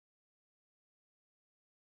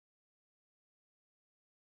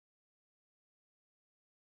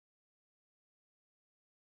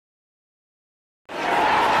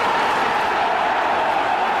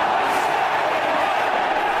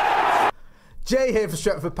Jay here for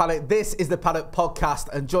Stretford Paddock. This is the Paddock podcast,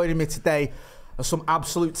 and joining me today are some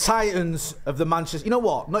absolute titans of the Manchester... You know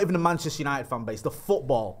what? Not even the Manchester United fan base, the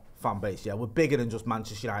football fan base, yeah. We're bigger than just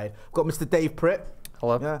Manchester United. We've got Mr. Dave Pritt.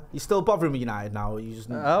 Hello. Yeah. You still bothering with United now? Or you just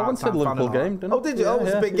I went to the Liverpool game, didn't I? Oh, did you? Yeah, it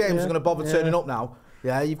was a big game, so you're going to bother turning up now.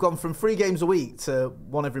 Yeah, you've gone from 3 games a week to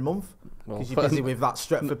 1 every month because you're busy with that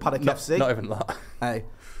Stretford Paddock FC. Not even that. Hey,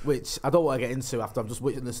 which I don't want to get into after I've just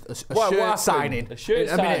witnessed a shirt signing. A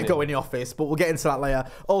minute ago in the office, but we'll get into that later.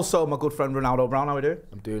 Also, my good friend Ronaldo Brown, how are you doing?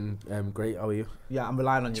 I'm doing great. How are you? Yeah, I'm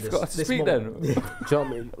relying on you. You've got to speak then. Do you know what I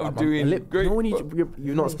mean? I'm doing great. You know when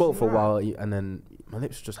you've not spoke for a while and then my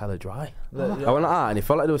lips were just hella dry. I went like that and it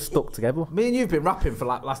felt like they were stuck together. Me and you've been rapping for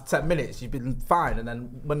like last 10 minutes. You've been fine, and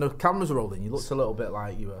then when the cameras were rolling, you looked a little bit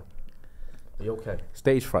like you were... Are you okay?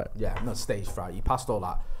 Stage fright. Yeah, not stage fright. You passed all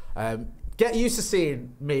that. Get used to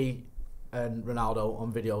seeing me and Ronaldo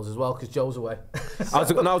on videos as well, because Joe's away. I was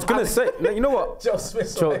going to say, you know what? Joe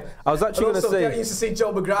Smith's away. I was actually going to say... Get used to see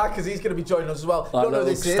Joe McGrath, because he's going to be joining us as well. Like don't know who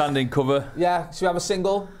this is. Standing cover. Yeah, should we have a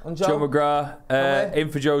single on Joe? Joe McGrath, in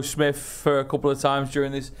for Joe Smith for a couple of times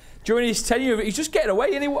during his tenure. He's just getting away,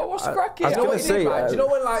 isn't he? What's the crack here? I was going to say... do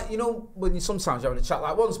you know when, sometimes you're having a chat,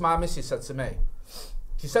 like once my missus said to me,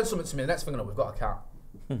 she said something to me, the next thing I know, we've got a cat.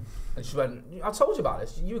 And she went, I told you about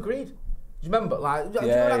this, you agreed. Do you remember? Like,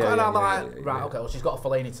 right, okay, well, she's got a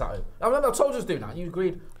Fellaini tattoo. I remember I told you to do that, you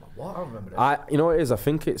agreed. I'm like, what? I don't remember this. You know what it is? I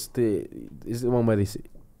think it's the one where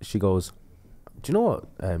she goes, do you know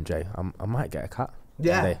what, Jay? I might get a cat.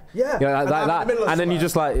 Yeah. And then you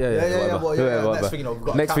just like, whatever.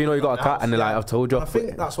 Next thing you know, you got a cat, and they're like, I've told you. And I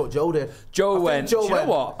think that's what Joe did. Joe went, do you know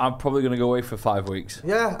what? I'm probably going to go away for 5 weeks.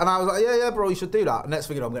 Yeah, and I was like, yeah, bro, you should do that. Next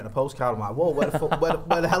thing you know, I'm getting a postcard. I'm like, whoa, where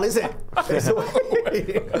the hell is it? Where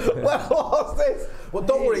was this? Well,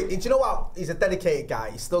 don't worry. Do you know what? He's a dedicated guy.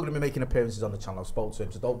 He's still going to be making appearances on the channel. I've spoken to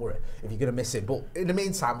him, so don't worry if you're going to miss him. But in the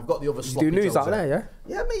meantime, we've got the other sloppy do news out there, yeah?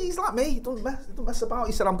 Yeah, he's like me. He don't mess about.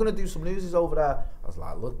 He said, I'm going to do some news over there. I was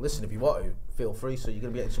like, look, listen, if you want to, feel free. So you're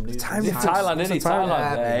going to be getting some news. He's in Thailand, isn't he?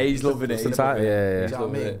 Thailand. Yeah, he's loving it. Yeah. You know what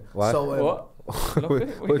I mean? Why? So, what? Why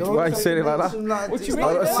are you saying it like that? What do you mean?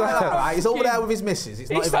 He's over there with his missus. It's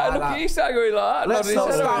not even like that. He started going like that. Let's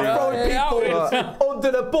not start throwing people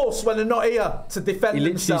under the bus when they're not here to defend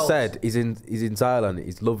themselves. He literally said he's in Thailand,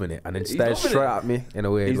 he's loving it, and then stares straight at me in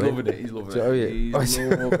a weird way. He's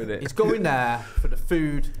loving it. He's going there for the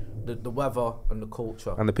food, the weather, and the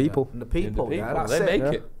culture. And the people. And the people, yeah. That's it. They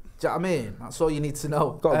make it. Do you know what I mean? That's all you need to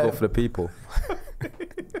know. Gotta go for the people.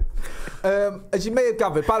 As you may have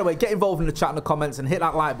gathered, by the way, get involved in the chat and the comments and hit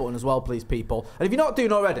that like button as well, please, people. And if you're not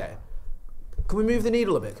doing already, can we move the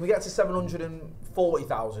needle a bit? Can we get to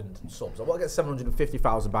 740,000 subs? I want to get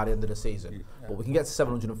 750,000 by the end of the season, but we can get to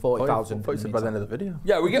 740,000 by the end of the video.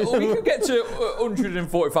 Yeah, we can get to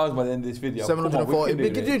 140,000 by the end of this video. 740.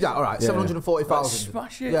 We can do that. All right, 740,000.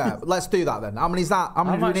 Smash it. Yeah, let's do that then. How many is that? How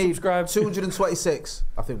many do we need? Subscribe? 226.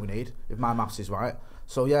 I think we need, if my maths is right.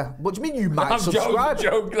 So yeah, what do you mean you might subscribe?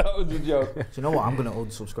 That was a joke. Do you know what? I'm going to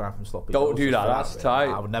unsubscribe from Sloppy. Don't do that. That's tight.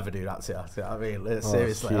 I would never do that to you. I mean,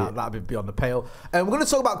 seriously, that'd be beyond the pale. We're going to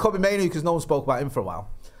talk about Kobbie Mainoo because no one spoke about him for a while.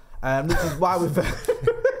 This is why we've.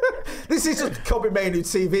 This is just Kobbie Mainoo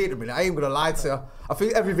TV at the minute. I ain't going to lie to you. I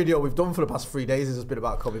think every video we've done for the past 3 days has been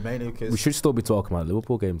about Kobbie Mainoo. We should still be talking about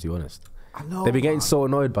Liverpool games, to be honest. I know. They've been getting so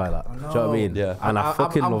annoyed by that. Do you know what I mean? Yeah. And I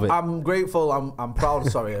fucking love it. I'm grateful. I'm proud.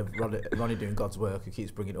 Sorry, of Ronnie doing God's work. Who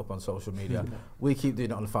keeps bringing it up on social media. We keep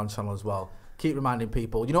doing it on the fan channel as well. Keep reminding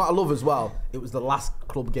people. You know what I love as well? It was the last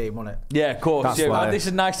club game, wasn't it? Yeah, of course. That's why. This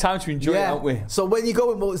is a nice time to enjoy it, aren't we? So when you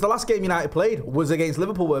go in, well, it's the last game United played was against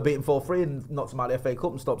Liverpool. We were beaten 4-3 and knocked them out of the FA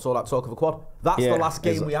Cup and stopped all that talk of a quad. That's the last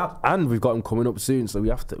game we had. And we've got them coming up soon, so we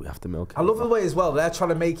have to milk it. I love the way as well they're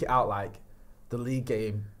trying to make it out like the league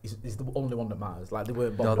game is the only one that matters. Like they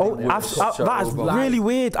weren't bothered. That is really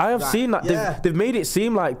weird. I have seen that. They've made it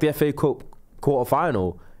seem like the FA Cup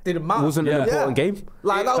quarter-final didn't matter. Wasn't an important game.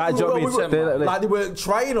 Like they weren't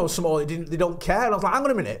trying or something. They don't care. And I was like, hang on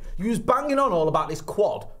a minute. You was banging on all about this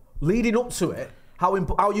quad leading up to it. How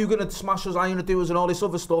are you going to smash us? How are you going to do us and all this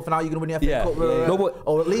other stuff? And how are you going to win the FA Cup? No,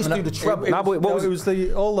 or at least do the treble. It was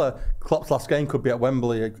all the Klopp's last game could be at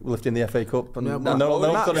Wembley lifting the FA Cup. And then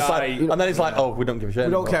it's like, oh, we don't give a shit.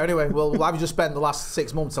 We don't care anyway. Well, why have you just spent the last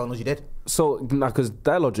 6 months telling us you did? So, because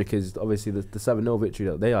their logic is obviously the 7-0 victory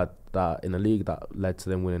that they had that in the league that led to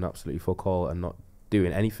them winning absolutely fuck all and not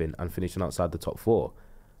doing anything and finishing outside the top 4.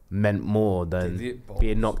 Meant more than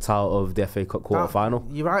being knocked out of the FA Cup quarter-final.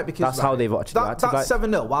 You're right, because that's how they've actually acted. That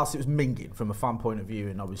 7-0, whilst it was minging from a fan point of view,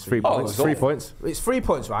 and obviously 3 points. 3 points. It's 3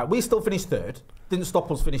 points, right? We still finished third. didn't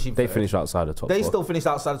stop us finishing. They finished outside the top 4. They still finished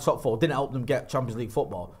outside the top 4. Didn't help them get Champions League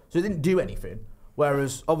football. So it didn't do anything.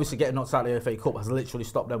 Whereas, obviously, getting knocked out of the FA Cup has literally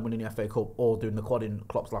stopped them winning the FA Cup or doing the quad in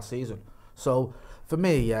Klopp's last season. So, for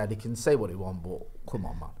me, yeah, they can say what they want, but come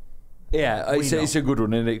on, man. Yeah, it's a good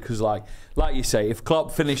one, isn't it? Because, like you say, if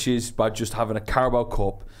Klopp finishes by just having a Carabao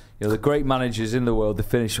Cup, you know, the great managers in the world, they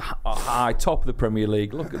finish high, top of the Premier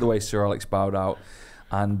League. Look at the way Sir Alex bowed out.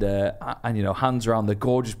 And you know, hands around the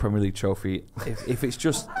gorgeous Premier League trophy. If it's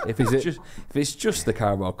just the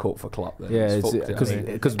Carabao Cup for Klopp, then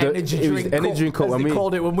because energy drink cup. When we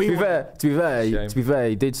called it when we. To be fair,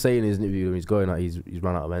 he did say in his interview when he's going out, he's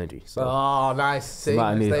run out of energy. So. Oh, nice. See,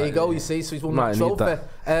 there you go. You see, so he's won that trophy.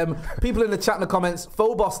 People in the chat in the comments.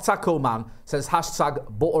 Phobos Taco Man says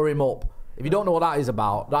 #butter him up. If you don't know what that is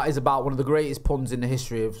about one of the greatest puns in the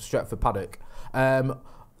history of Stretford Paddock.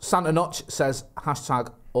 Santa Notch says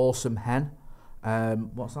 #awesome hen.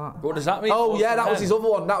 What's that? What does that mean? Oh, yeah, that was his other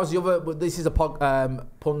one. That was the other. This is a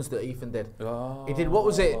puns that Ethan did. Oh. He did. What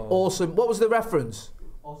was it? Awesome. What was the reference?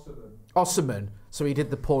 Osserman. So he did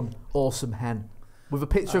the pun awesome hen with a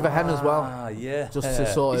picture of a hen as well. Ah, yeah. Just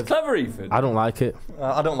to sort of. He's clever, Ethan. I don't like it.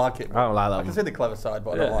 I don't like it. I don't like that. I can see the clever side,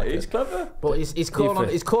 but I don't like it. He's clever. But his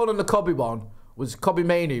call on the Kobbie one was Kobbie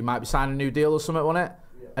Mainoo might be signing a new deal or something, wasn't it?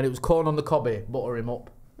 Yeah. And it was calling on the Kobbie, butter him up.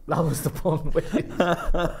 That was the pun.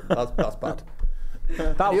 That's bad.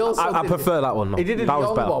 I prefer that one. He did a De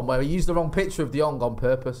Jong one where he used the wrong picture of De Jong on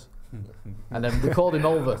purpose, and then we called him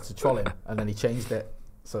over to troll him, and then he changed it.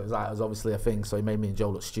 So it was obviously a thing. So he made me and Joe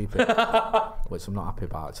look stupid, which I'm not happy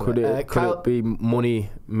about. So, could it be money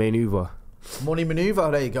maneuver? Money manoeuvre,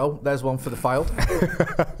 there you go. There's one for the file.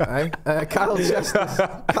 Kyle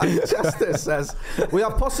Chester says, we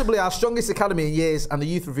have possibly our strongest academy in years and the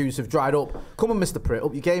youth reviews have dried up. Come on, Mr. Pritt,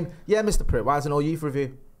 up your game. Yeah, Mr. Pritt, why isn't all youth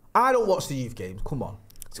review? I don't watch the youth games, come on.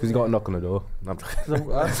 It's because you got a knock on the door. Wow.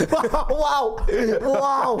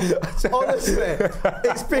 Honestly,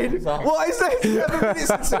 it's been, what is this? 7 minutes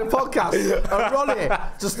into the podcast and Ronnie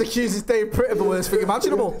just accuses Dave Pritt of the worst thing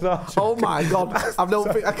imaginable. Oh my God.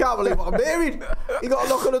 I can't believe what I'm hearing. You got a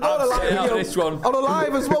knock on the door on a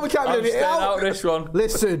live as well. We can't do it out. This one.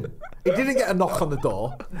 Listen, he didn't get a knock on the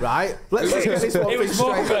door, right? Let's just get this one thing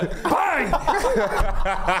straight. Bang!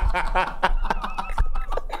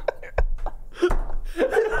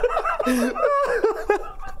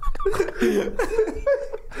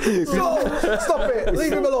 Stop it!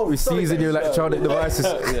 Leave him alone. We season your electronic devices.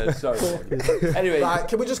 Yeah, sorry. Anyway, right,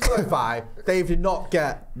 can we just clarify? Dave did not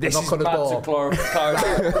get a knock on the door.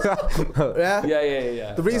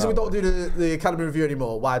 Yeah. The reason we don't do the academy review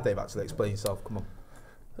anymore. Why, Dave? Actually, explain yourself. Come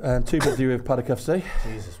on. 2 busy with Paddock FC.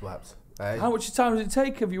 Jesus wept. Hey. How much time does it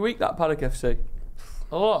take every week that Paddock FC?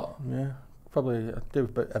 A lot. Yeah, probably I do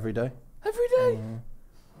it every day. Every day.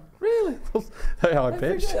 Really? Very high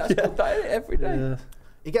pitch. Every day. Yeah.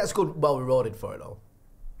 He gets well rewarded for it though.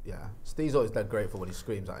 Yeah. Steve's always dead grateful when he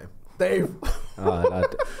screams at him. Dave.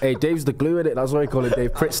 Hey, Dave's the glue in it. That's why I call him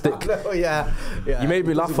Dave Pritt Stick. Yeah. You made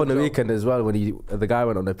me laugh on the weekend as well when the guy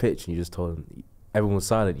went on the pitch and you just told him, everyone was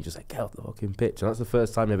silent. You just like, get off the fucking pitch. And that's the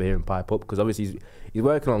first time you ever hear him pipe up because obviously he's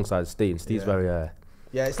working alongside Steve. And Steve's very.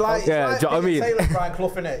 Yeah, it's like do you know what I mean? Taylor and Brian Clough,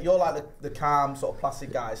 innit? You're like the calm sort of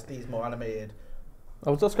plastic guy. Steve's more animated. I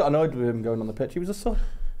was just got annoyed with him going on the pitch. He was a sub.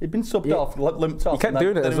 He'd been subbed off, limped off. He kept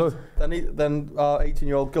doing it as well. Then our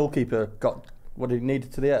 18-year-old goalkeeper got what he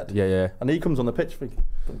needed to the end. Yeah. And he comes on the pitch for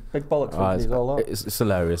big bollocks. He's all out. It's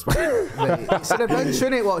hilarious. Mate, it's an adventure,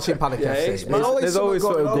 isn't it, watching Paddock FC? There's always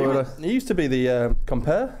something going on. He used to be the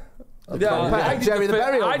compare. I did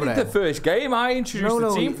the first game. I introduced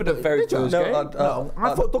the team for the very first game. I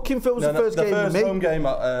thought Duckingfield was the first game with me. The first home game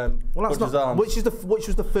at which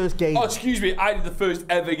was the first game? Oh, excuse me. I did the first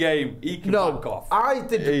ever game. He can back off. I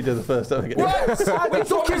did. He did the first ever game.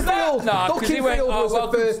 Duckingfield was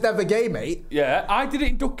the first ever game, mate. Yeah, I did it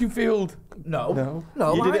in Duckingfield. No.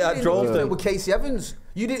 You did it at Droylsden with Casey Evans.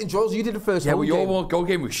 You did it in Droylsden. You did the first home game. Yeah, well, your goal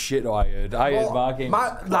game was shit, though, I heard. I heard my game.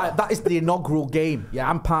 That is the inaugural game. Yeah,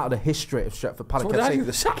 I'm part of the history of Stretford Paddock. So did I do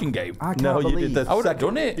the second game? I can't believe. I would have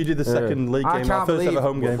done it. You did the second league game, our first ever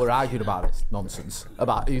home game. We're arguing about this nonsense.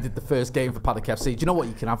 About who did the first game for Paddock FC. Do you know what?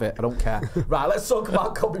 You can have it. I don't care. Right, let's talk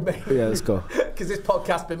about Kobbie Mainoo. Yeah, let's go. Because this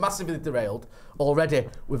podcast's been massively derailed already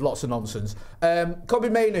with lots of nonsense. Kobbie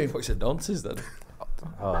Mainoo. What's the nonsense then?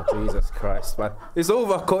 Oh, Jesus Christ, man. It's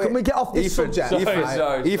over, cut it. Can we get off this subject?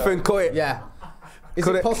 Ethan, cut it. Yeah. Is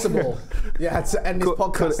it possible to end this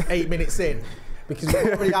podcast 8 minutes in? because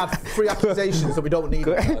we've already had 3 accusations that we don't need.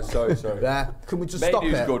 Sorry. Yeah, can we just stop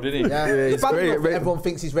it? Good, isn't he? Yeah, it's bad enough that everyone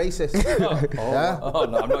thinks he's racist. Yeah. Oh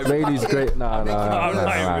no, I'm not even. Mainoo's great. No.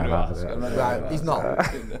 Right, he's not.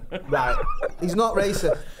 Right, he's not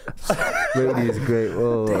racist. Mainoo's great.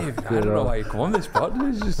 Oh, Dave, I don't know why you come on this pod.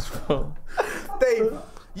 It's just. Dave,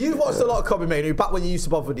 you've watched a lot of Kobbie Mainoo back when you used to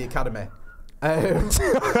bother with the academy. Right,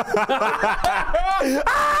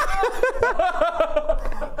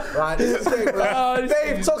 this is great.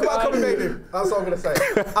 Dave, talk about Kobbie Mainoo. That's all I'm going to say.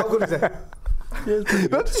 How good is it?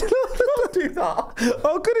 Don't do that.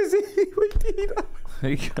 How good is he?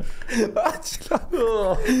 You've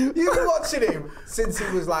been watching him since he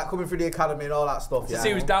was like coming through the academy and all that stuff. Since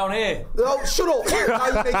he was down here. Oh, shut up! Now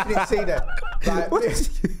you're making it seem it. Right,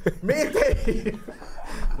 me and Dave.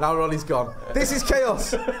 Now Ronnie's gone. This is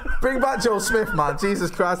chaos. Bring back Joe Smith, man. Jesus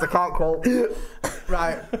Christ, I can't quote.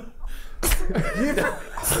 Right.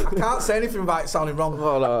 I can't say anything without it sounding wrong.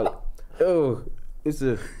 It's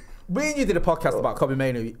a. Me and you did a podcast about Kobbie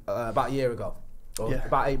Mainoo about a year ago, or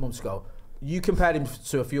about 8 months ago. You compared him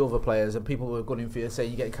to a few other players, and people were gunning for you, saying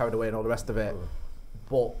you're getting carried away and all the rest of it.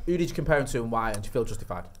 But who did you compare him to, and why? And do you feel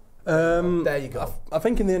justified? There you go. I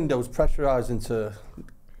think in the end I was pressurised into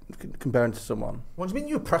comparing to someone. What do you mean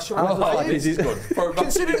you were pressurised? This is good.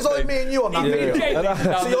 Considering it's only me and you on that video. So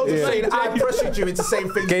you're just saying I pressured you into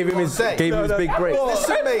saying things Gave him his big break.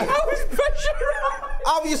 Listen, mate.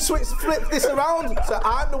 How have you flipped this around? So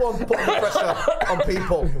I'm the one putting the pressure on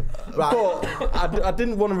people. Right. But I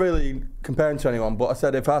didn't want to really compare him to anyone, but I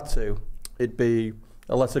said if I had to, it'd be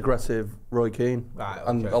a less aggressive Roy Keane. Right, okay.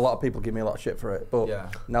 And a lot of people give me a lot of shit for it, but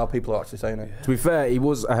now people are actually saying it. To be fair, he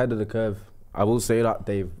was ahead of the curve. I will say that,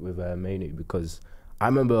 Dave, with Mainoo, because I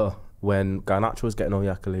remember when Garnacho was getting all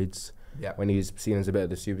the accolades, when he was seen as a bit of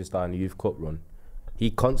the superstar in the Youth Cup run,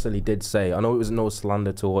 he constantly did say, I know it was no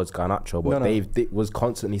slander towards Garnacho, but Dave was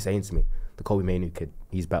constantly saying to me, the Kobbie Mainoo kid,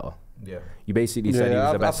 he's better. Yeah. You basically said he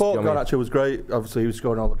was the best. I thought Garnacho was great. Obviously, he was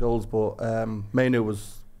scoring all the goals, but Mainoo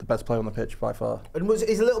was the best player on the pitch by far. And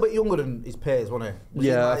he's a little bit younger than his peers, wasn't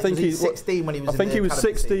he? I think he was 16 when he was. I think he was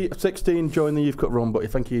 16 during the Youth Cup run, but I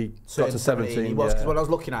think he got to 17. He was, because when I was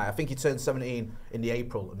looking at it, I think he turned 17 in the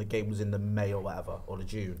April, and the game was in the May or whatever, or the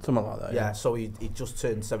June. Something like that. Yeah, so he just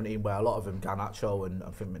turned 17, where a lot of them, Garnacho and I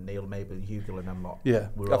think McNeil, maybe Hugill and them lot. Yeah,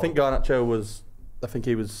 I think Garnacho was. I think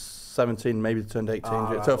he was 17, maybe turned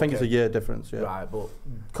 18. So I think it's a year difference. Yeah. Right, but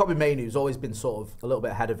Kobbie Mainoo's always been sort of a little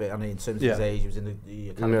bit ahead of it. I mean, in terms of his age, he was in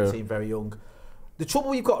the academy team very young. The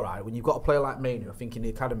trouble you've got, right, when you've got a player like Mainoo, I think in the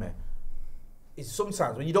academy, is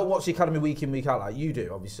sometimes when you don't watch the academy week in, week out, like you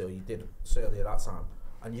do, obviously, you did certainly at that time,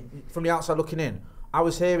 and from the outside looking in, I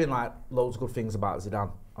was hearing like loads of good things about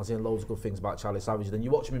Zidane. I was hearing loads of good things about Charlie Savage. Then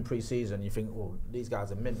you watch him in pre-season, and you think, well, these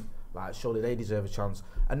guys are mint. Like, surely they deserve a chance.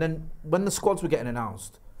 And then when the squads were getting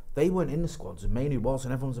announced, they weren't in the squads, and Mainoo was,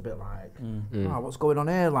 and everyone's a bit like, what's going on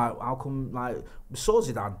here? Like, how come, like, we saw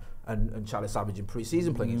Zidane and Charlie Savage in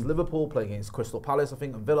pre-season playing against Liverpool, playing against Crystal Palace, I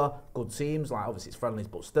think, and Villa, good teams, like, obviously it's friendlies,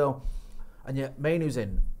 but still. And yet, Mainoo's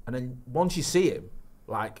in, and then once you see him,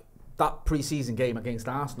 like, that pre-season game against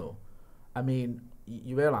Arsenal, I mean,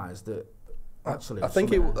 you realise that, actually... I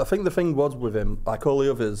think the thing was with him, like all the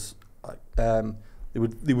others, like,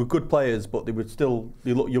 they were good players, but they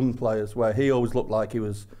looked young players, where he always looked like he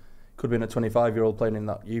could have been a 25-year-old playing in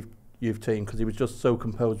that youth team, because he was just so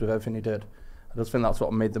composed with everything he did. I just think that's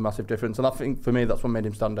what made the massive difference, and I think for me that's what made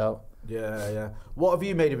him stand out. Yeah. What have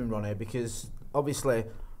you made of him, Ronnie? Because obviously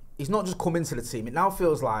he's not just come into the team. It now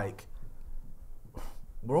feels like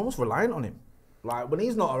we're almost reliant on him. Like when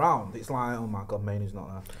he's not around, it's like, oh my God, Mainoo's not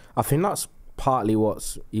there. I think that's partly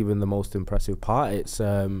what's even the most impressive part. It's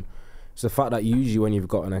the fact that usually when you've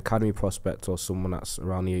got an academy prospect or someone that's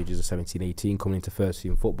around the ages of 17, 18 coming into first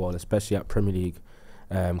team football, especially at Premier League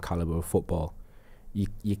calibre of football,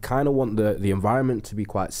 you kind of want the environment to be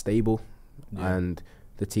quite stable and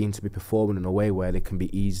the team to be performing in a way where they can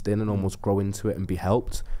be eased in and almost grow into it and be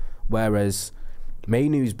helped. Whereas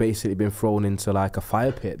Mainoo's basically been thrown into like a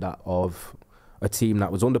fire pit of a team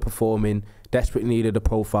that was underperforming, desperately needed a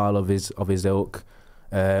profile of his ilk,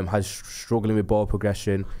 has struggling with ball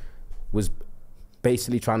progression, was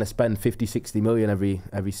basically trying to spend 50, 60 million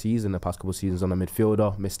every season, the past couple of seasons, on a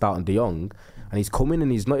midfielder, missed out on De Jong, and he's come in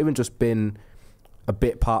and he's not even just been a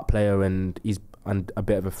bit part player and a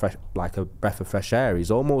bit of a breath of fresh air.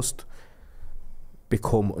 He's almost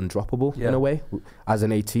become undroppable in a way as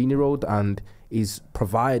an 18-year-old, and he's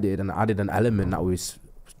provided and added an element that was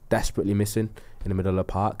desperately missing in the middle of the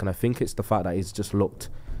park. And I think it's the fact that he's just looked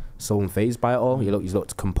so unfazed by it all. He's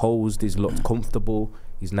looked composed, he's looked comfortable,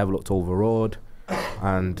 he's never looked overawed,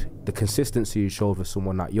 and the consistency he showed for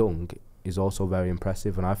someone that young is also very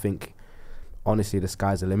impressive. And I think, honestly, the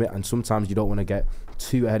sky's the limit. And sometimes you don't want to get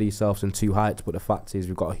too ahead of yourselves and too hyped. But the fact is,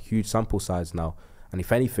 we've got a huge sample size now. And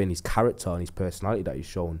if anything, his character and his personality that he's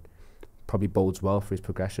shown probably bodes well for his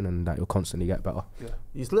progression, and that he'll constantly get better. Yeah.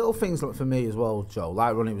 These little things, like, for me as well, Joe,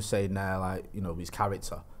 like Ronnie was saying there, like, you know, his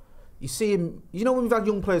character. You see him, you know, when we've had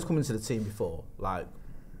young players come into the team before, like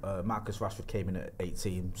Marcus Rashford came in at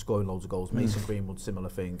 18, scoring loads of goals. Mason Greenwood, similar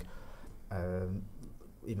thing.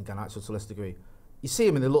 Even Garnacho to less degree. You see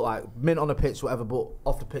him and they look like mint on the pitch, whatever, but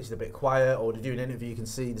off the pitch they're a bit quiet, or they do an interview, you can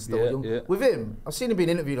see they're still young. Yeah. With him, I've seen him being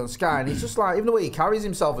interviewed on Sky, and he's just like, even the way he carries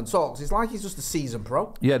himself and talks, it's like he's just a seasoned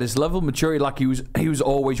pro. Yeah, there's level of maturity, like he was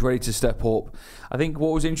always ready to step up. I think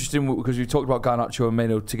what was interesting, because we talked about Garnacho and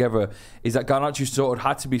Mainoo together, is that Garnacho sort of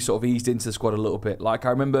had to be sort of eased into the squad a little bit. Like,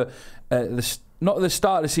 I remember not at the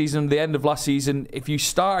start of the season, the end of last season, if you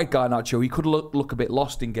started Garnacho, he could look a bit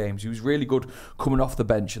lost in games. He was really good coming off the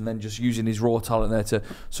bench and then just using his raw talent there to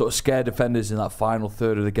sort of scare defenders in that final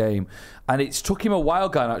third of the game. And it's took him a while,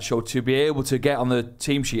 Garnacho, to be able to get on the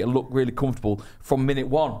team sheet and look really comfortable from minute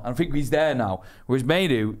one. And I think he's there now. Whereas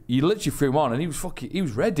Mainoo, you literally threw him on and he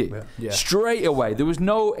was ready. Yeah. Straight away. There was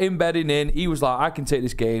no embedding in. He was like, I can take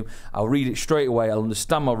this game, I'll read it straight away, I'll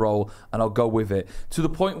understand my role, and I'll go with it. To the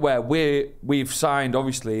point where we've signed,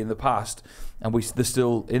 obviously, in the past, and they're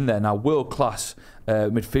still in there now, world-class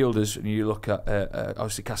midfielders. And you look at,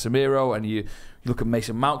 obviously, Casemiro, and you look at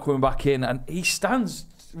Mason Mount coming back in, and he stands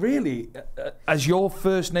really as your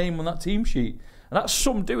first name on that team sheet. And that's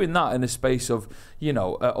some doing that in the space of, you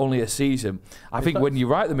know, only a season. I think when you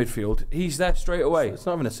write the midfield, he's there straight away. It's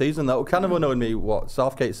not even a season, though. It kind of annoyed me what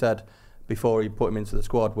Southgate said before he put him into the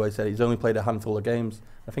squad, where he said he's only played a handful of games.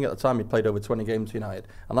 I think at the time he played over 20 games for United.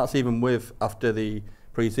 And that's even with, after the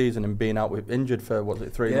pre-season and being out with injured for,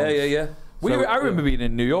 3 months? Yeah. I remember being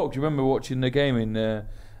in New York. Do you remember watching the game in...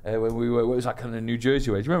 when we were, what was that kind of New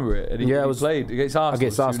Jersey way? Do you remember it? And he played against Arsenal.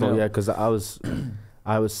 Against Arsenal, yeah, because I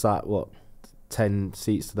was sat 10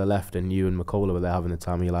 seats to the left, and you and McCullough were there having the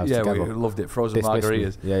time of your lives together. Yeah, we loved it. Frozen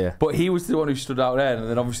margaritas. Yeah. But he was the one who stood out there, and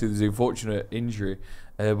then obviously there's the unfortunate injury.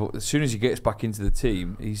 But as soon as he gets back into the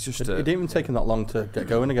team, he's just... It didn't even take him that long to get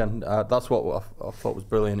going again. That's what I thought was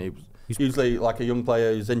brilliant. He's usually like a young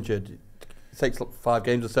player who's injured. It takes 5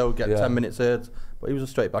 games or so, get 10 minutes hurt, but he was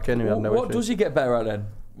just straight back in. What does he get better at then?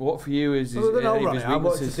 What for you is his weaknesses? I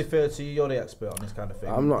want to defer to you. You're the expert on this kind of thing.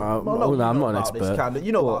 I'm not an expert.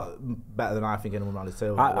 You know better than I think anyone around the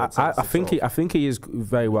table. I think he is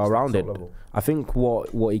very well rounded. I think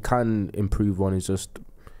what he can improve on is just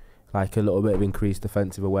like a little bit of increased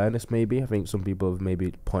defensive awareness. Maybe I think some people have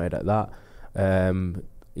maybe pointed at that.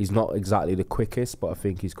 He's not exactly the quickest, but I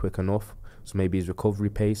think he's quick enough. So maybe his recovery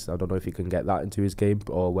pace, I don't know if he can get that into his game,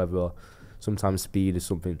 or whether sometimes speed is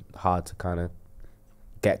something hard to kind of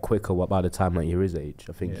get quicker by the time that you're his age.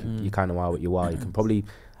 I think you kind of are what you are. You can probably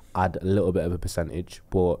add a little bit of a percentage,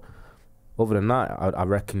 but other than that, I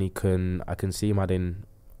reckon I can see him adding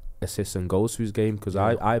assists and goals to his game, because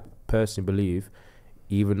I personally believe,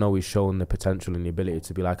 even though he's shown the potential and the ability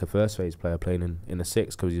to be like a first phase player playing in a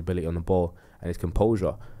 6 because of his ability on the ball and his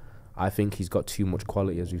composure, I think he's got too much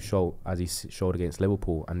quality as he showed against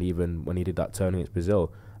Liverpool, and even when he did that turn against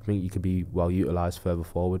Brazil. I think he could be well utilised further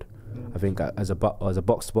forward. I think as a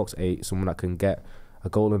box-to-box 8, someone that can get a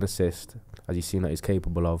goal and assist, as you've seen that he's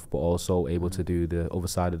capable of, but also able to do the other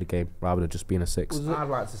side of the game rather than just being a 6. I'd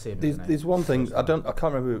like to see him. There's one thing I can't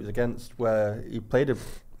remember who it was against, where he played an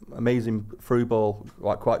amazing through ball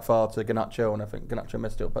quite far to Garnacho, and I think Garnacho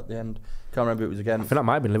messed it up at the end. Can't remember who it was against. I think that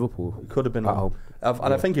might have been Liverpool. It could have been. And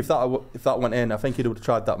I think if that went in, I think he'd have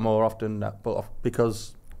tried that more often. But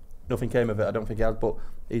because nothing came of it, I don't think he has. But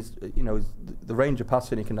he's the range of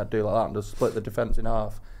passing he can do like that and just split the defence in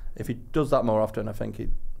half. If he does that more often, I think he's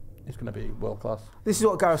going to be world class. This is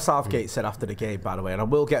what Gareth Southgate said after the game, by the way, and I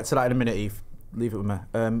will get to that in a minute, Eve. Leave it with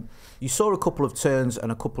me. You saw a couple of turns and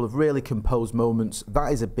a couple of really composed moments.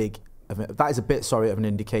 That is a bit of an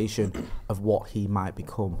indication of what he might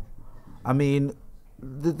become. I mean,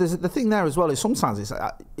 the thing there as well is sometimes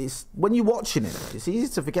it's when you're watching him, it's easy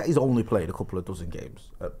to forget he's only played a couple of dozen games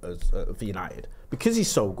for United, because he's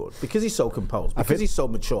so good, because he's so composed, because he's so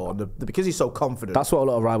mature, and because he's so confident. That's what a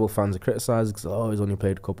lot of rival fans are criticising, because he's only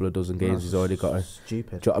played a couple of dozen games, he's already got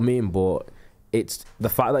stupid. Do you know what I mean? But it's the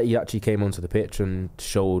fact that he actually came onto the pitch and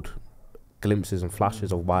showed glimpses and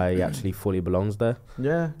flashes of why he actually fully belongs there.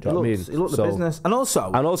 Yeah, he looked the business, and also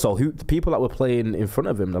the people that were playing in front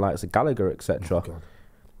of him, the likes of Gallagher, etc. Oh,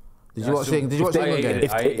 did you watch the England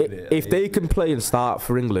game? If they can play and start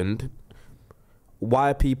for England,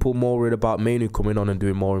 why are people more worried about Mainoo coming on and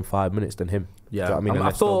doing more in 5 minutes than him? Yeah, Do you know what I mean? I And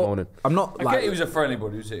they're still thought moaning. I'm not I like get he was a friendly, but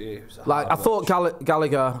he was a like I hard thought watch.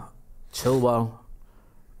 Gallagher, Chilwell,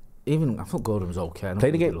 even I thought Gordon was okay. I don't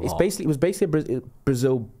Playing think he again, did a lot. it was basically a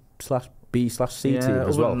Brazil/B/C team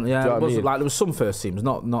as well. Do you Yeah, know it what I was mean? like there was some first teams,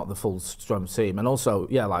 not the full strength team, and also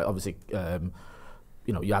like obviously.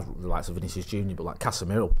 You know, you had the likes of Vinicius Junior, but like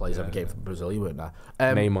Casemiro plays every game for Brazil. You weren't there.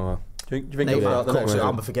 Neymar. Do you think he'll start the next I'm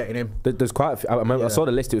season? forgetting him. There's quite a few. I saw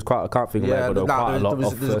the list. It was quite. I can't think of it, but there were quite a lot of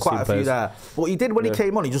there's first quite team a few players. there. But he did when he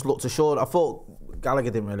came on. He just looked assured. I thought Gallagher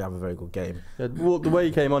didn't really have a very good game Yeah, well, the way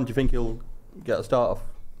he came on, do you think he'll get a start off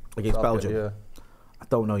against Belgium. Yeah. I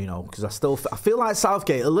don't know, because I feel like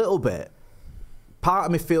Southgate a little bit. Part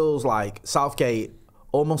of me feels like Southgate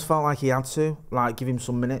almost felt like he had to give him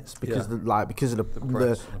some minutes because because of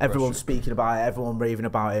the everyone speaking about it, everyone raving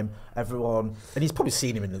about him, and he's probably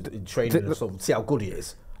seen him in training and stuff, see how good he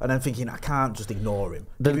is, and then thinking I can't just ignore him.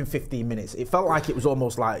 Give him 15 minutes. It felt like it was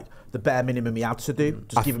almost like the bare minimum he had to do.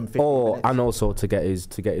 Just give him 15 minutes. And also to get his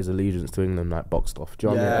allegiance to England boxed off. Do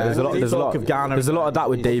you know what I mean? There's a lot of that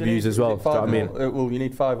with debuts as well. Do you know what I mean? Well, you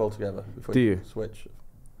need 5 altogether before you switch.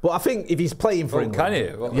 But I think if he's playing for England, can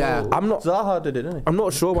you? Yeah, I'm not. Zaha did it, didn't he? I'm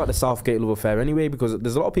not sure about the Southgate love affair anyway, because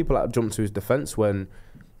there's a lot of people that jump to his defence when,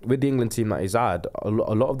 with the England team that he's had, a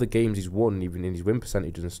lot of the games he's won, even in his win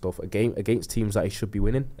percentages and stuff, against teams that he should be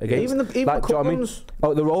winning against. Even the cup runs.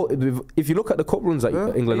 Oh, they're all. If you look at the cup runs that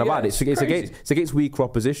England have had, it's against weaker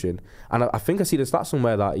opposition. And I think I see the stats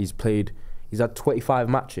somewhere that he's had 25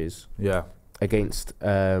 matches. Yeah. Against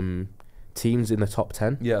teams in the top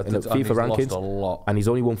 10 in the FIFA rankings, lost a lot. and he's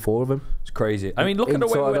only won 4 of them. It's crazy. I mean, look at the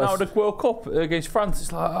way we went out of the World Cup against France.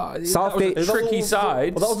 It's like Southgate, that was a tricky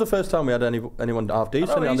side. Well, that was the first time we had anyone half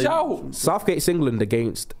decent. He's out. Southgate's England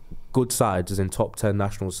against good sides, as in top 10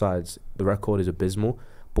 national sides, the record is abysmal.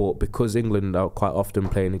 But because England are quite often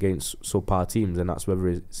playing against subpar teams, and that's whether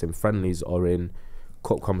it's in friendlies or in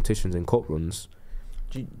cup competitions and cup runs,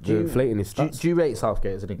 they're inflating his stats. Do you rate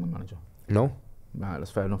Southgate as an England manager? No. Right,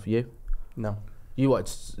 that's fair enough. You? No. You what?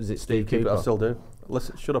 Is it Steve Cooper? I still do.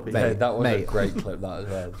 Listen, shut up, Mate, that was mate. a great clip, that as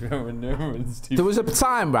well. Do you remember when Steve... There was a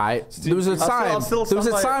time, right? There was a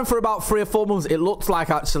time for about 3 or 4 months. It looked like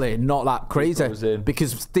actually not that crazy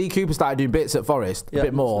because Steve Cooper started doing bits at Forest a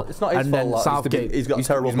bit more. It's not his and then fault. Southgate, he's got a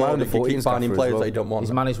terrible board if he keeps finding players that he don't want.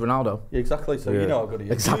 He's managed Ronaldo. Yeah, exactly. So you know how good he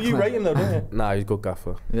is. Exactly. You rate him though, don't you? Nah, he's a good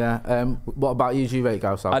gaffer. Yeah. What about you? Do you rate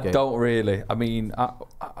Gareth Southgate? I don't really. I mean,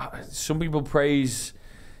 some people praise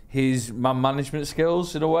his man management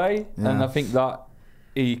skills in a way, and I think that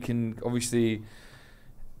he can obviously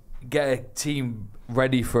get a team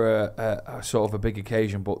ready for a sort of a big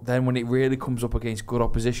occasion, but then when it really comes up against good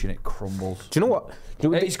opposition, it crumbles. Do you know what?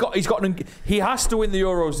 He has to win the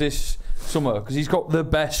Euros this summer because he's got the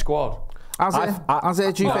best squad. As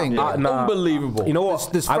it, do you think? Unbelievable. You know what?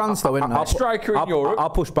 There's France though, isn't there? Striker in Europe. I'll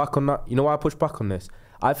push back on that. You know why I push back on this?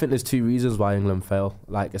 I think there's 2 reasons why England fail,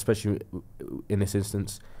 especially in this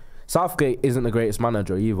instance. Southgate isn't the greatest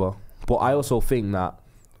manager either, but I also think that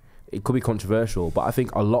it could be controversial, but I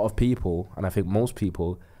think a lot of people, and I think most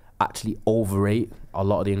people, actually overrate a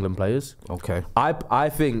lot of the England players. Okay. I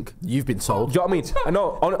think... You've been told. Do you know what I mean?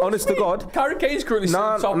 No, honest to God. Harry Kane's currently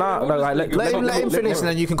top. Let him finish and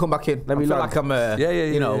then you can come back in. Let me land. Like I'm,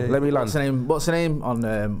 let me land. What's the name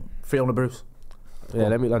on Fiona Bruce? Yeah,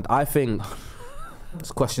 let me land. I think...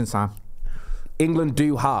 It's question time. England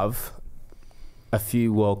do have a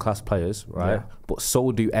few world-class players, right? Yeah. But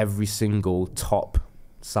so do every single top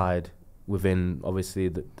side within, obviously,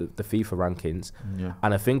 the FIFA rankings. Yeah.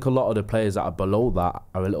 And I think a lot of the players that are below that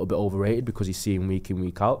are a little bit overrated because you see them week in,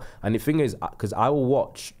 week out. And the thing is, because I will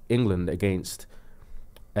watch England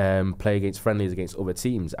play against friendlies against other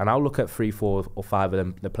teams, and I'll look at 3, 4 or 5 of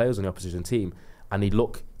them, the players on the opposition team, and they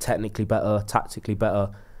look technically better, tactically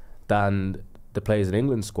better than the players in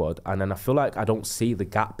England's squad, and then I feel like I don't see the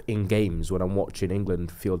gap in games when I'm watching England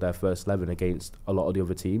field their first 11 against a lot of the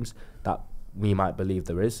other teams that we might believe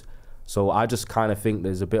there is. So I just kind of think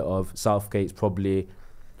there's a bit of Southgate's probably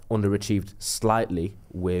underachieved slightly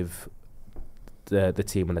with the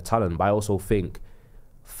team and the talent, but I also think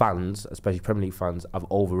fans, especially Premier League fans, have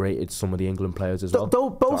overrated some of the England players as well.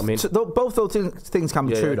 Both those things can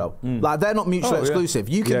be true though. Like they're not mutually exclusive.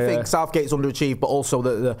 You can think Southgate's underachieved, but also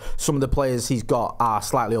that some of the players he's got are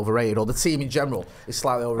slightly overrated, or the team in general is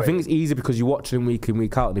slightly overrated. I think it's easy because you watch them week in,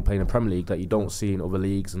 week out, and they play in the Premier League that you don't see in other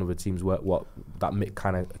leagues and other teams that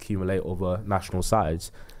kind of accumulate over national sides.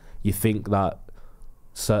 You think that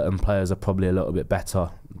certain players are probably a little bit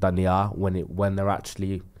better than they are when they're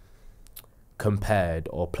actually compared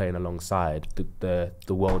or playing alongside the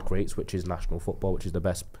world greats, which is national football, which is the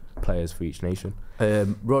best players for each nation.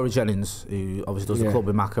 Rory Jennings, who obviously does the club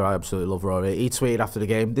in Macca, I absolutely love Rory. He tweeted after the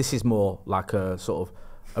game, this is more like a sort of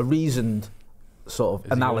a reasoned sort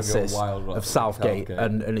of analysis of Southgate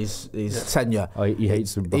and his tenure. Oh, he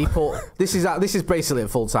hates him. He put, this is basically at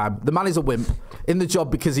full time. The man is a wimp in the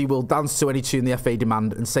job because he will dance to any tune the FA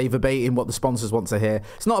demand and say verbatim what the sponsors want to hear.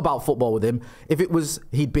 It's not about football with him. If it was,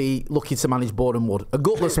 he'd be lucky to manage Boreham Wood. A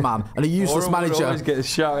gutless man and a useless manager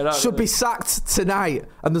should be sacked tonight.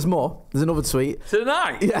 And there's more. There's another tweet.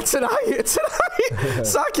 Tonight? Yeah, tonight.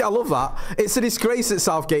 Saki, I love that. It's a disgrace that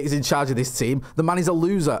Southgate is in charge of this team. The man is a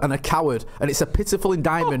loser and a coward, and it's a pitiful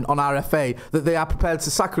indictment on RFA that they are prepared to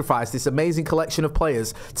sacrifice this amazing collection of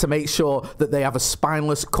players to make sure that they have a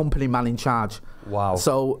spineless company man in charge. Wow.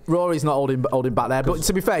 So Rory's not holding back there, but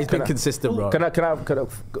to be fair, he's been consistent, Rory. Can I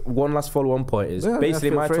one last follow-on point is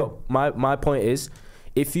basically my point is,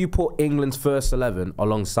 if you put England's first 11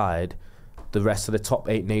 alongside the rest of the top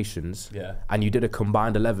 8 nations, and you did a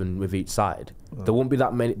combined 11 with each side, there won't be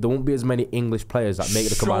that many. There won't be as many English players that make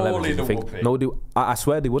the combined 11. You think? No, I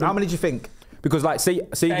swear they wouldn't. How many do you think? Because like say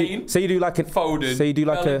you do like a Foden, say you do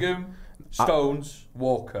like Bellingham, Stones,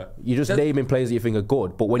 Walker. You're just naming players that you think are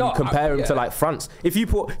good, but when you compare them to like France, if you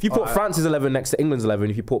put France's 11 next to England's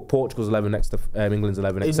 11, if you put Portugal's 11 next to England's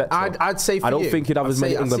 11, etc. I'd say for I don't think you'd have as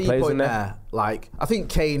many England players in there. Like I think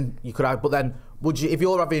Kane you could have, but then would you have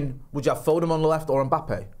Foden on the left or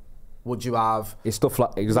Mbappe? Would you have? It's stuff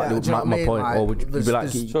like exactly my point. Like, or would you be like?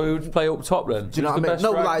 So who would play up top then? Do you know what I mean?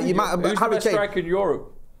 No, like you might. Who's the best striker in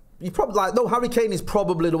Europe? You probably Harry Kane is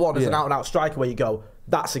probably the one as an out-and-out striker where you go,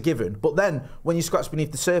 that's a given. But then when you scratch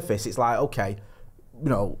beneath the surface, it's like, okay, you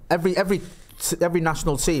know, every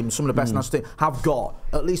national team, some of the best national teams have got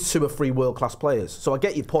at least 2 or 3 world-class players. So I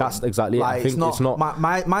get your point. That's exactly it. Like, I think it's not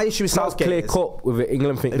my issue with Southgate. Clear cut with it.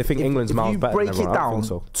 England they think England's miles better. If you break it down,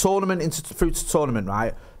 tournament through to tournament,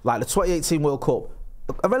 right? Like the 2018 World Cup,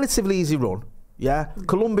 a relatively easy run. Yeah,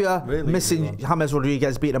 Colombia really missing James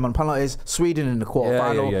Rodriguez, beating them on penalties. Sweden in the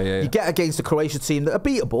quarter-final. You get against the Croatia team that are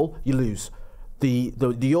beatable, you lose. The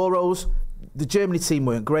Euros, the Germany team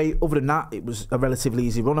weren't great. Other than that, it was a relatively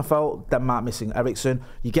easy run, I felt. Denmark missing Eriksson.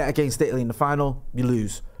 You get against Italy in the final, you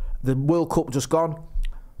lose. The World Cup just gone.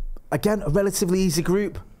 Again, a relatively easy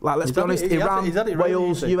group. Like, let's be honest, Iran,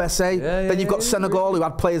 Wales, USA. Then you've got Senegal, who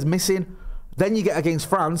had players missing. Then you get against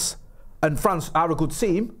France. And France are a good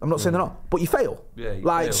team. I'm not saying they're not, but you fail.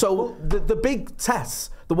 Fail. So the big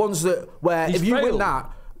tests, the ones where if you win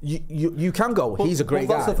that, you can go. He's a great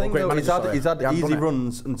guy. That's the thing, though. He's had easy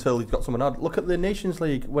runs until he's got someone hard. Look at the Nations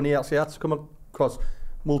League when he actually had to come across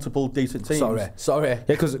multiple decent teams. Sorry. Yeah,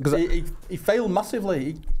 because he failed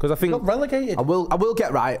massively. Because I think he got relegated. I will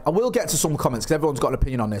get to some comments because everyone's got an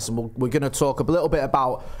opinion on this, and we're going to talk a little bit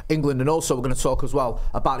about England, and also we're going to talk as well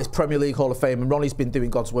about this Premier League Hall of Fame. And Ronnie's been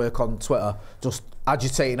doing God's work on Twitter, just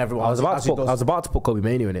agitating everyone. I was about to put Kobbie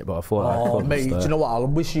Mainoo in it, but I thought. Oh, mate, do you know what? I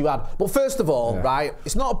wish you had. But first of all, right,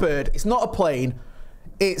 it's not a bird, it's not a plane,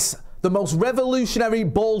 it's the most revolutionary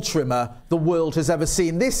ball trimmer the world has ever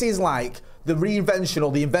seen. This is like the reinvention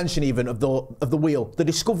or the invention even of the wheel, the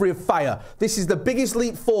discovery of fire. This is the biggest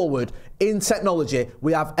leap forward in technology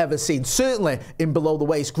we have ever seen, certainly in below the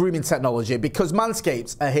waist grooming technology, because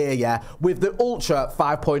Manscaped are here, with the Ultra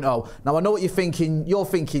 5.0. Now I know what you're thinking,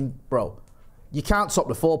 bro, you can't top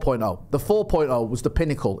the 4.0. The 4.0 was the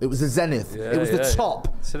pinnacle, it was the zenith, it was the top,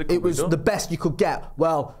 it was the best you could get.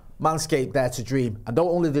 Well, Manscaped dare to dream, and not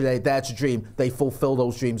only do they dare to dream, they fulfill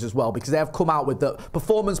those dreams as well, because they have come out with the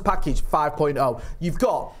Performance Package 5.0. You've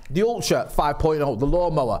got the Ultra 5.0, the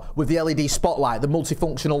lawnmower with the LED spotlight, the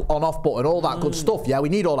multifunctional on-off button, all that good stuff. Yeah, we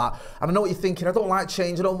need all that. And I know what you're thinking, I don't like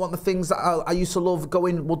change, I don't want the things that I used to love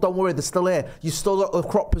going. Well, don't worry, they're still here. You've still got the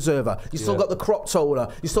crop preserver, you've still got the crop toner,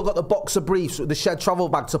 you've still got the boxer briefs with the shed travel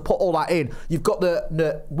bag to put all that in. You've got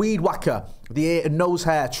the weed whacker, the ear and nose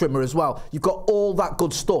hair trimmer as well. You've got all that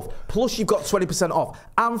good stuff. Plus you've got 20% off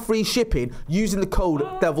and free shipping using the code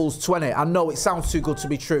DEVILS20. I know it sounds too good to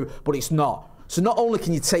be true, but it's not. So not only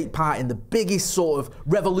can you take part in the biggest sort of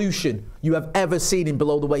revolution you have ever seen in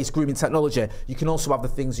below the waist grooming technology, you can also have the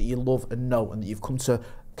things that you love and know and that you've come to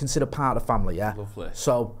consider part of the family, yeah? Lovely.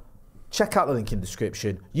 So check out the link in the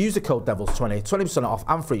description. Use the code DEVILS20, 20% off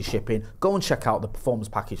and free shipping. Go and check out the Performance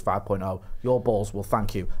Package 5.0. Your balls will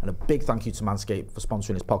thank you. And a big thank you to Manscaped for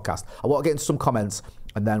sponsoring this podcast. I want to get into some comments,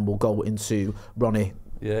 and then we'll go into Ronnie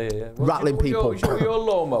rattling people. Your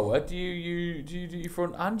lawnmower, do you do your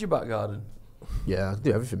front and your back garden? Yeah, I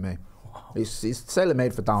do everything, mate. It's tailor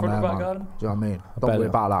made for down front there, and back man. garden? Do you know what I mean? Don't worry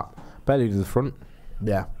about that. Barely do the front.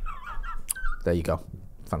 Yeah. There you go.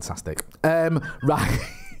 Fantastic. Right.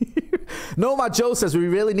 Nomad Joe says we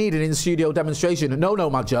really need an in-studio demonstration. No,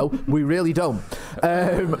 Nomad Joe, we really don't.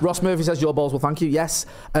 Ross Murphy says your balls will thank you. Yes.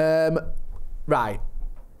 Right.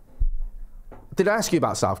 Did I ask you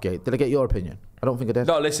about Southgate? Did I get your opinion? I don't think I did.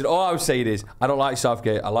 No, listen, all I would say is I don't like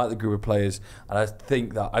Southgate. I like the group of players. And I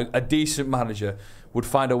think that a decent manager would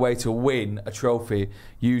find a way to win a trophy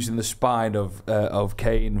using the spine of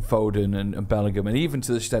Kane, Foden and Bellingham. And even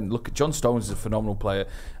to the extent, look, at John Stones is a phenomenal player.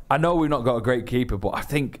 I know we've not got a great keeper, but I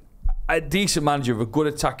think a decent manager with a good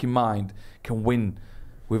attacking mind can win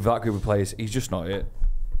with that group of players. He's just not it.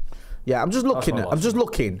 Yeah, I'm just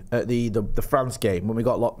looking at the France game when we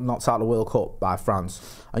got knocked out of the World Cup by France,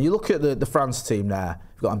 and you look at the France team there.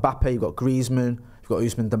 You've got Mbappe, you've got Griezmann, you've got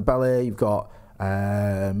Ousmane Dembele, you've got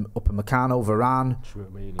Upamecano, Varane,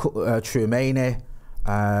 Tchouaméni.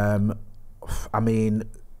 I mean,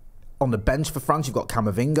 on the bench for France, you've got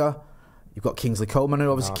Camavinga. You've got Kingsley Coman, who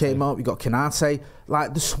obviously came up. You've got Konate.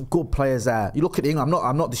 Like, there's some good players there. You look at the England.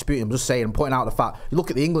 I'm not disputing. I'm just saying. I'm pointing out the fact. You look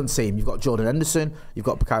at the England team. You've got Jordan Henderson. You've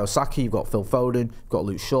got Bukayo Saka. You've got Phil Foden. You've got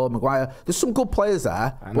Luke Shaw, Maguire. There's some good players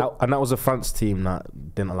there. And that was a France team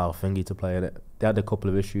that didn't allow Thingy to play in it. They had a couple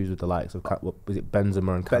of issues with the likes of was it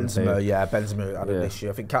Benzema and Kante? Benzema had an issue.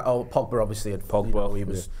 I think Pogba obviously had. Pogba, he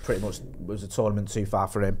was pretty much was a tournament too far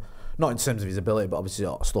for him. Not in terms of his ability, but obviously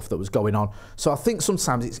stuff that was going on. So I think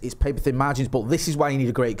sometimes it's paper-thin margins, but this is why you need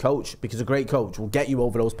a great coach, because a great coach will get you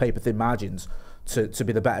over those paper-thin margins to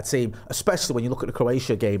be the better team, especially when you look at the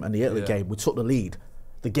Croatia game and the Italy game. We took the lead.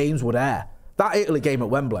 The games were there. That Italy game at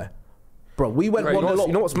Wembley, bro, we went 1-0 up.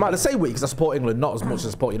 You know what's mad? I say we, because I support England, not as much as I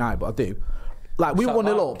support United, but I do. Like, we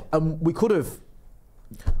 1-0 up, and we could have...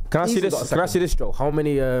 Can I see this, Joe? How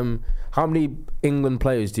many England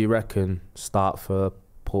players do you reckon start for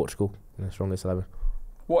Portugal in the strongest 11?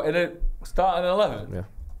 What, in a starting 11? Yeah.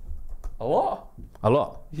 A lot?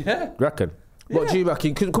 Yeah. You reckon? What do you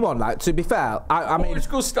reckon? Come on, like, to be fair, I mean...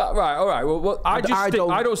 Portugal start... Right, all right. Well, I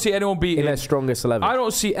don't see anyone beating... In their strongest 11. I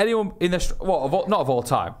don't see anyone in their... not of all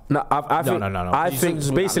time. No, I think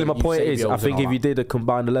basically my point is, I think if you did a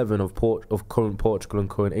combined 11 of current Portugal and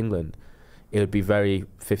current England, it would be very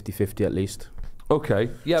 50-50 at least. Okay.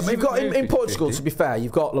 Yeah, you've got in Portugal, to be fair,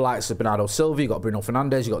 you've got the likes of Bernardo Silva, you've got Bruno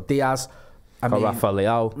Fernandes, you've got Diaz. I mean, Rafael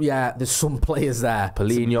Leao. Yeah, there's some players there.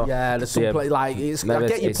 Paulinho. Yeah, there's some players. Like, I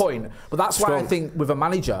get your point. But that's why I think with a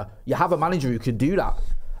manager, you have a manager who can do that.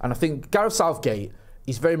 And I think Gareth Southgate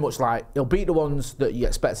is very much like, he'll beat the ones that you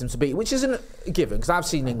expect him to beat, which isn't a given, because I've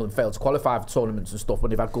seen England fail to qualify for tournaments and stuff when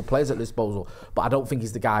they've had good players at their disposal. But I don't think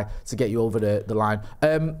he's the guy to get you over the line.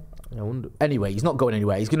 Anyway, he's not going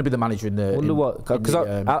anywhere. He's going to be the manager in the... I wonder what... Because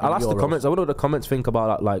I'll ask the comments. I wonder what the comments think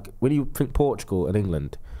about that. Like, when you think Portugal and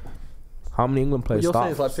England, how many England players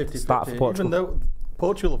start for Portugal? Even though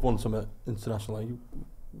Portugal have won some internationally,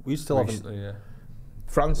 we still haven't... Yeah.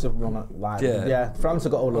 France have won it. France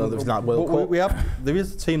have got all of that World Cup. There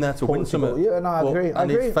is a team there to win some. Yeah, no, I agree. I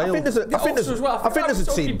think there's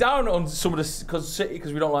a team down on some of the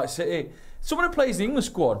because we don't like City. Someone who plays the England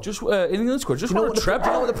squad, just won a treble. Do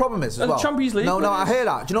you know what the problem is as well? The Champions League. No, I hear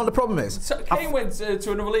that. Do you know what the problem is? Kane went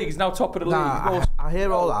to another league. He's now top of the league. I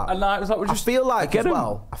hear all that. And it was like, I feel like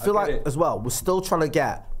as well, we're still trying to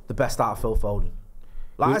get the best out of Phil Foden.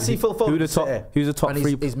 Like, I see Phil Foden. Who's the top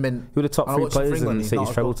three? Who are the top three players in City's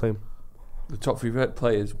treble team? The top three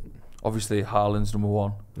players, obviously Haaland's number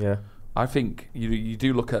one. Yeah. I think you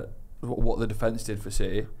do look at what the defence did for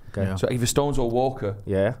City. Okay. Yeah. So either Stones or Walker.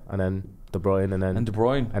 Yeah, and then De Bruyne, and De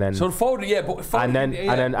Bruyne, and then so Foden, but Foden, and then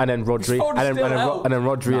Rodri, and then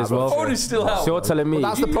Rodri as well. Foden's still out. So you're telling me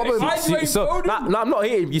that's the problem. No, I'm not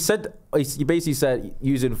hating. You basically said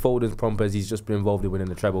using Foden's prompt as he's just been involved in winning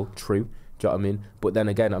the treble. True. Do you know what I mean? But then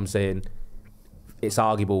again, I'm saying it's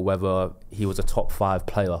arguable whether he was a top 5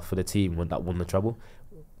 player for the team when that won the treble.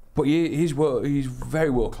 But he's very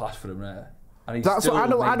world class for them there. And that's what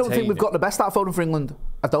I don't think we've got the best out of Foden for England.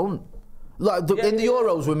 I don't. Like in the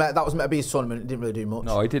Euros, that was meant to be his tournament. He didn't really do much.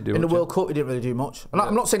 No, he did do. In the World Cup, he didn't really do much. And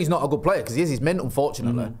I'm not saying he's not a good player, because he is. He's mint,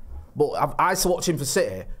 unfortunately. But I watch him for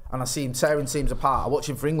City, and I see him tearing teams apart. I watch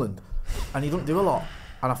him for England, and he doesn't do a lot.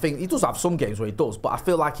 And I think he does have some games where he does, but I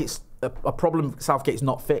feel like it's a problem Southgate's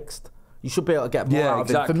not fixed. You should be able to get more out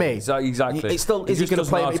of him. For me, exactly. It's still, is he going to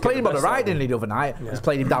play him? He played him on the right, didn't he, the other night? Yeah. He's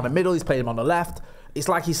played him down the middle. He's played him on the left. It's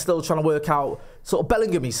like he's still trying to work out. Sort of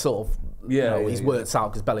Bellingham, he's sort of, he's worked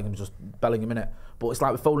out because Bellingham's just Bellingham, innit? But it's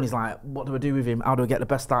like with Foden, he's like, what do I do with him? How do I get the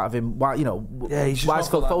best out of him? Why, why is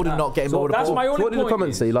Phil Foden not getting more of the ball? That's my only point. What did the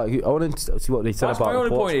comments say? Like, I want to see what they said about. That's my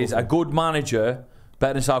only point. Is a good manager,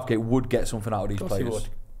 better than Southgate, would get something out of these players.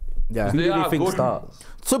 Yeah. Who do you think good. starts?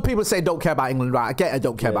 Some people say don't care about England, right? I get I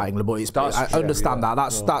don't care about England, but I understand that.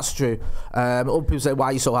 That's true. Other people say, why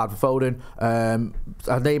are you so hard for Foden?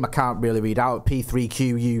 A name I can't really read out.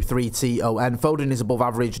 P3QU3TON. Foden is above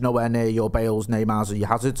average, nowhere near your Bales, Neymars or your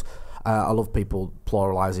Hazards. I love people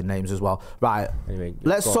pluralising names as well. Right, anyway,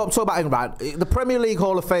 let's talk about England. Right, the Premier League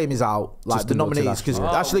Hall of Fame is out, like Just the nominees, because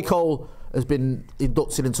Ashley Cole has been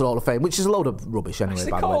inducted into the Hall of Fame, which is a load of rubbish anyway.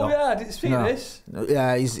 By the way, yeah, I didn't speak this.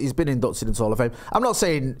 Yeah, he's been inducted into the Hall of Fame. I'm not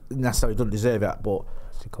saying necessarily doesn't deserve it, but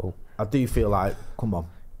I do feel like, come on.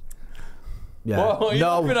 Yeah.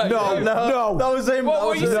 No. That was him. What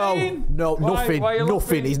were you saying? No, nothing. Why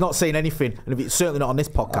Nothing. He's not saying anything, and it's certainly not on this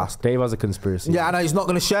podcast. Dave has a conspiracy. Yeah, I know he's not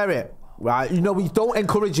going to share it. Right? You know, we don't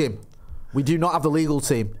encourage him. We do not have the legal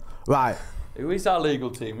team. Right. Who is our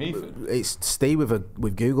legal team, Ethan? It's Steve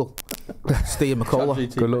with Google. Steve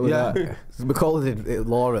McCullough. Good luck with that. McCullough did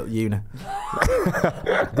law at uni.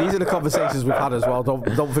 These are the conversations we've had as well. Don't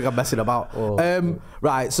think I'm messing about.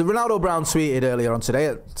 Right, so Ronaldo Brown tweeted earlier on today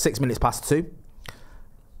at 6 minutes past 2.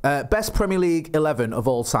 Best Premier League 11 of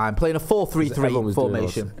all time, playing a 4-3-3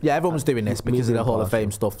 formation. Yeah, everyone was doing this because of the Hall of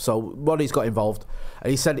Fame stuff. So Roddy's got involved. And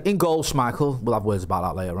he said, in goal, Schmeichel. We'll have words about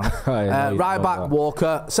that later on. Right back,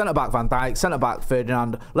 Walker. Centre back, Van Dijk. Centre back,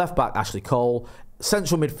 Ferdinand. Left back, Ashley Cole.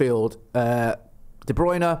 Central midfield, De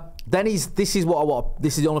Bruyne. Then this is the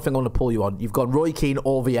only thing I want to pull you on. You've got Roy Keane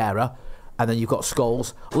or Vieira, and then you've got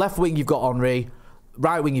Scholes. Left wing, you've got Henry.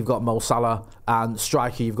 Right wing, you've got Mo Salah. And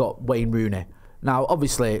striker, you've got Wayne Rooney. Now,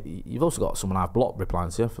 obviously, you've also got someone I've blocked replying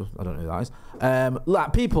to you. I don't know who that is.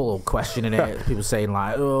 Like people questioning it. People saying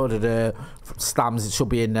like, Stams it should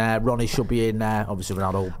be in there. Ronnie should be in there. Obviously,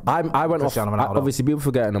 Ronaldo. I went off. Obviously, people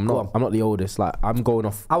forgetting I'm not the oldest. Like I'm going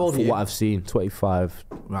off How old for are you? What I've seen. 25.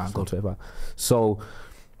 Right, good. 25. So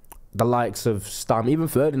the likes of Stam, even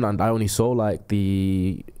Ferdinand, I only saw like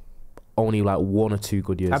only like 1 or 2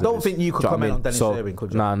 good years. I don't think you could comment on Dennis Irwin,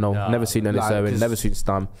 could you? Nah, no, never seen Dennis Irwin, never seen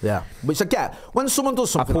Stam. Yeah, which I get. When someone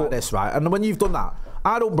does something like this, right, and when you've done that,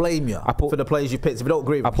 I don't blame you for the players you picked. If you don't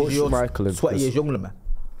agree with me, you're 20 years younger than me.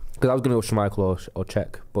 Because I was going to go Schmeichel or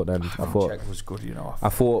Czech, but then I thought Czech was good, you know. I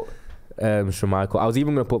thought Schmeichel. I was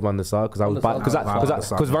even going to put Van der Sar because I was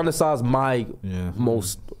because Van der Sar's my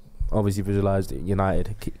most obviously visualised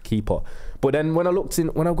United keeper. But then when I got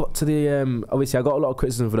to the obviously I got a lot of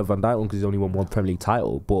criticism for the Van Dijk one because he's only won 1 Premier League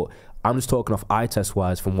title, but I'm just talking off eye test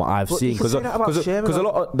wise from what I've seen because a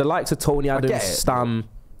lot of the likes of Tony Adams, Stam.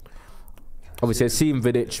 Obviously, I've seen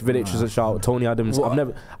Vidic was a shout. Tony Adams. I've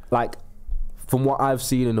never from what I've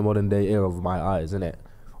seen in the modern day era of my eyes, innit?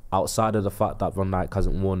 Outside of the fact that Van Dijk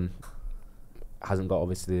hasn't got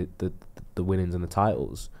obviously the winnings and the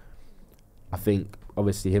titles, I think.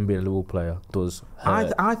 Obviously, him being a Liverpool player does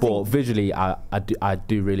hurt. I think, but visually, I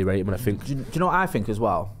do really rate him, and I think. Do you know what I think as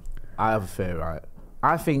well? I have a theory, right?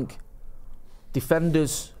 I think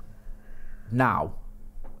defenders now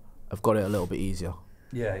have got it a little bit easier.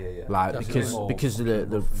 Yeah. Like because of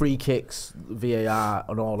the free kicks, VAR,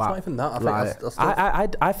 and all that. It's not even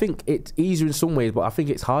that. I think it's easier in some ways, but I think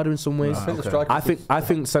it's harder in some ways. I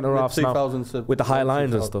think centre halves now with the high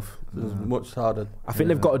lines and stuff is much harder. I think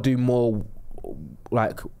they've got to do more.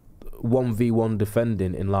 Like 1v1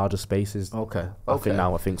 defending in larger spaces. Okay. I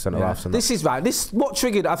think centre halves. This is right. This is what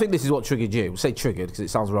triggered you. Say triggered because it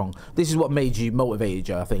sounds wrong. This is what motivated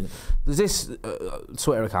you. I think there's this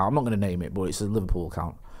Twitter account. I'm not going to name it, but it's a Liverpool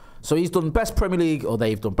account. So he's done best Premier League, or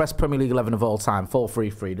they've done best Premier League 11 of all time,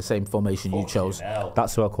 4-3-3, the same formation you chose.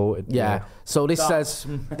 That's who I quoted. Yeah. So this says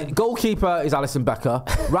goalkeeper is Alisson Becker,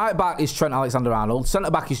 right back is Trent Alexander-Arnold,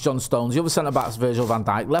 centre back is John Stones, the other centre back is Virgil van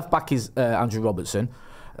Dijk, left back is Andrew Robertson,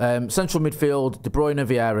 central midfield De Bruyne,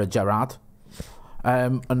 Vieira, Gerrard,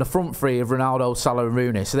 and the front three of Ronaldo, Salah, and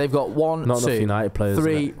Rooney. So they've got 1, 2,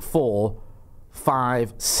 3, 4.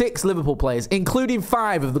 5, 6 Liverpool players, including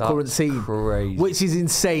 5 of the current team, which is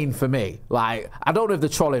insane for me. Like, I don't know if they're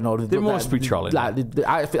trolling or they must be trolling. Like,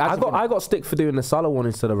 I got stick for doing the Salah one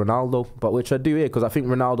instead of Ronaldo, but which I do here because I think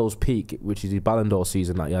Ronaldo's peak, which is his Ballon d'Or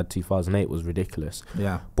season that he had 2008, was ridiculous.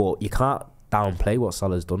 Yeah, but you can't downplay what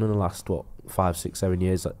Salah's done in the last 5, 6, 7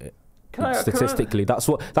 years. Statistically, that's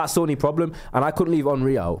the only problem, and I couldn't leave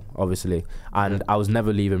Henry out, obviously, and I was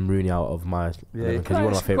never leaving Rooney out of my. Can I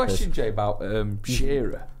ask a question, Jay, about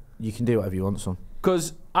Shearer? You can do whatever you want, son.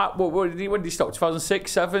 Because when did he stop?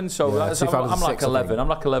 2006, 7. So I'm like 11. I'm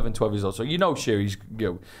like 11, 12 years old. So Shearer, he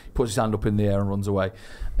puts his hand up in the air and runs away.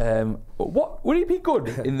 What would he be good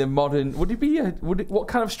in the modern? Would he be? What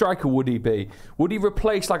kind of striker would he be? Would he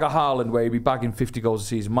replace like a Haaland, where he'd be bagging 50 goals a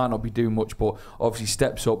season? Might not be doing much, but obviously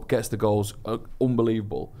steps up, gets the goals,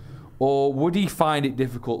 unbelievable. Or would he find it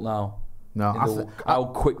difficult now? No, how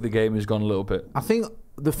quick the game has gone a little bit. I think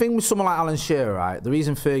the thing with someone like Alan Shearer, right? The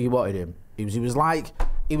reason Fergie wanted him, he was like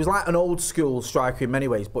an old school striker in many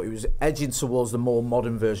ways, but he was edging towards the more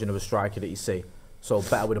modern version of a striker that you see. So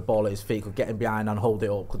better with a ball at his feet, could get him behind and hold it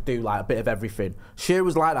up, could do like a bit of everything. Shearer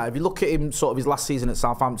was like that. If you look at him, sort of his last season at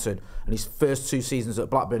Southampton and his first 2 seasons at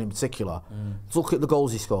Blackburn in particular, look at the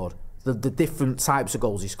goals he scored. The different types of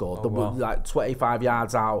goals he scored. Like 25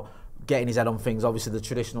 yards out, getting his head on things. Obviously, the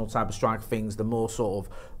traditional type of striker things, the more sort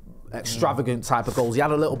of extravagant type of goals. He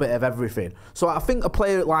had a little bit of everything. So I think a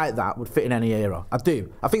player like that would fit in any era. I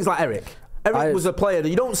do. I think it's like Eric. Eric was a player that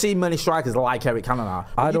you don't see many strikers like Eric Cantona.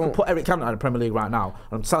 You can put Eric Cantona in the Premier League right now,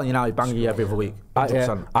 and I'm telling you now, he's banging you every other week.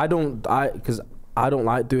 Because I don't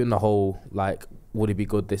like doing the whole like, would he be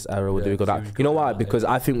good this era, would he be good that? You know why? Because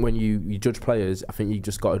I think when you judge players, I think you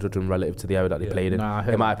just got to judge them relative to the era that they played in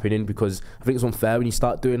my opinion, because I think it's unfair when you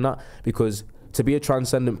start doing that, because to be a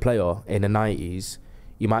transcendent player in the 90s,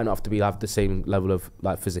 you might not have to have the same level of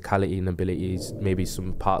like physicality and abilities, maybe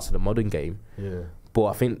some parts of the modern game. Yeah. But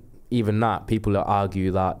I think even that, people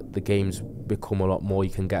argue that the game's become a lot more, you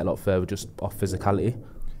can get a lot further just off physicality.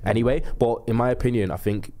 Anyway, but in my opinion, I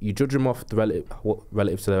think you judge them off the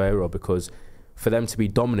relative to their era, because for them to be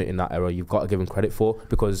dominant in that era, you've got to give them credit for,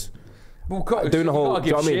 because doing the whole, do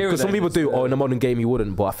you know what I mean? Because some people do, in a modern game you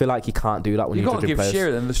wouldn't, but I feel like you can't do that when you're judging players. You've got to give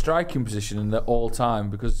Shearer then the striking position in the all-time,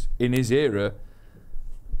 because in his era,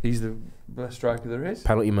 he's the best striker there is.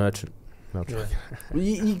 Penalty merchant. No,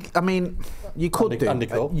 I mean, you could do. Andy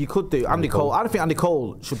Cole. You could do. Andy Cole. I don't think Andy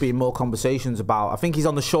Cole should be in more conversations about. I think he's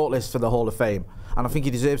on the shortlist for the Hall of Fame, and I think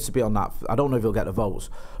he deserves to be on that. I don't know if he'll get the votes,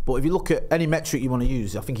 but if you look at any metric you want to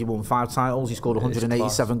use, I think he won 5 titles. He scored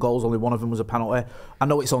 187 goals. Only one of them was a penalty. I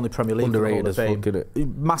know it's only Premier League. Underrated as fuck, isn't it?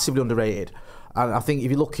 Massively underrated. And I think if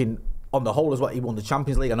you're looking on the whole as well, he won the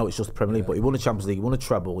Champions League. I know it's just the Premier League, but he won the Champions League, he won a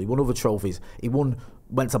treble, he won other trophies. He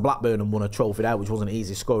went to Blackburn and won a trophy there, which wasn't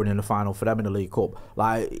easy, scoring in the final for them in the League Cup.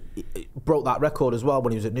 Like, he broke that record as well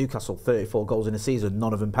when he was at Newcastle, 34 goals in a season,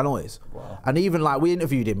 none of them penalties. Wow. And even like we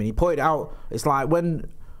interviewed him and he pointed out, it's like when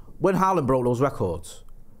Haaland broke those records,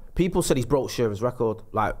 people said he's broke Shearer's record.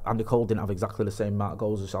 Like Andy Cole didn't have exactly the same amount of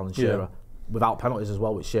goals as Alan Shearer. Without penalties as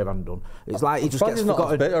well, which Shearer hadn't done. It's like he just gets forgotten.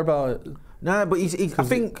 Not bitter about it. No, but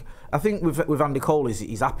I think with Andy Cole,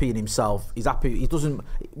 he's happy in himself. He's happy. He doesn't.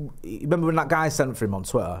 Remember when that guy sent for him on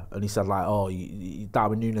Twitter and he said like, "Oh,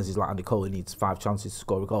 Darwin Núñez is like Andy Cole. He needs 5 chances to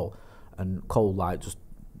score a goal," and Cole like just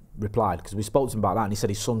replied, because we spoke to him about that, and he said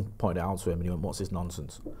his son pointed it out to him and he went, "What's this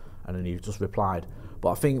nonsense?" And then he just replied. But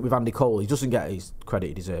I think with Andy Cole, he doesn't get his credit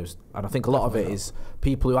he deserves, and I think a lot of it is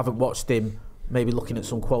people who haven't watched him. Maybe looking at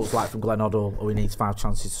some quotes like from Glenn Hoddle, he needs 5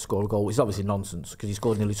 chances to score a goal. It's obviously nonsense, because he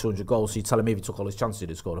scored nearly 200 goals. So you're telling me if he took all his chances, he'd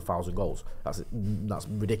have scored 1,000 goals. That's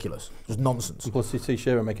ridiculous. Just nonsense. And plus, you see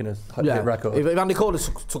Shearer making a hit record. If Andy Cole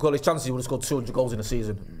took all his chances, he would have scored 200 goals in a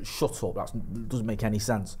season. Shut up. That doesn't make any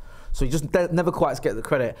sense. So you just never quite get the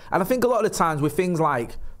credit. And I think a lot of the times with things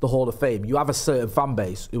like the Hall of Fame, you have a certain fan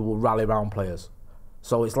base who will rally around players.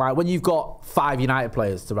 So it's like when you've got 5 United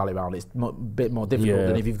players to rally around, it's a bit more difficult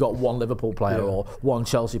than if you've got 1 Liverpool player or 1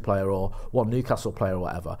 Chelsea player or 1 Newcastle player or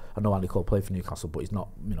whatever. I know Andy Cole played for Newcastle, but he's not,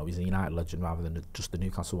 he's a United legend rather than just the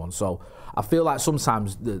Newcastle one. So I feel like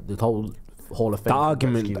sometimes the whole Hall of Fame...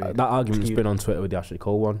 That argument's been on Twitter with the Ashley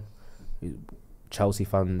Cole one. Chelsea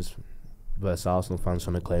fans versus Arsenal fans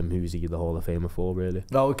trying to claim who's he the Hall of Famer for, really.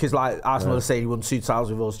 No, because like Arsenal are saying he won 2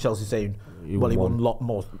 titles with us, Chelsea saying he won a lot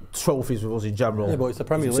more trophies with us in general. Yeah, but it's the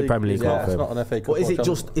Premier League. It's the Premier League. It's not an FA Cup. But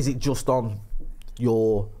is it just on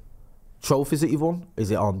your trophies that you've won? Is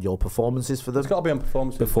it on your performances for them? It's got to be on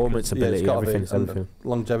performances. Performance, ability, everything.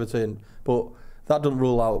 Longevity, but that doesn't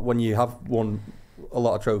rule out when you have won a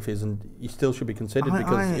lot of trophies, and you still should be considered,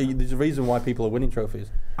 because there's a reason why people are winning trophies.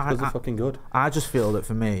 Because they're fucking good. I just feel that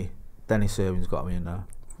for me, Dennis Irwin's got to be in there.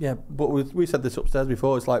 Yeah, but we said this upstairs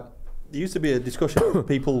before. It's like there used to be a discussion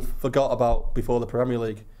people forgot about before the Premier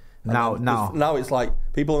League. Now it's like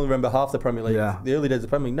people only remember half the Premier League. Yeah. The early days of the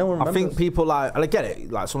Premier League, no one remembers. I think people like, and I get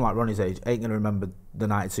it, like someone like Ronnie's age ain't going to remember the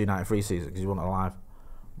 92-93 season because he wasn't alive.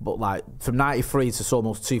 But like from 93 to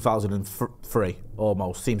almost 2003,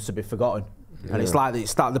 almost seems to be forgotten. Yeah. And it's like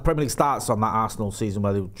the Premier League starts on that Arsenal season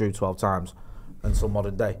where they drew 12 times until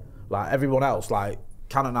modern day. Like everyone else, like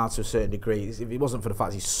Cantona to a certain degree, if it wasn't for the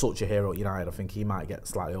fact he's such a hero at United, I think he might get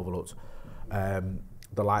slightly overlooked.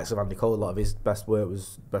 The likes of Andy Cole, a lot of his best work,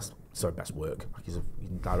 like he's a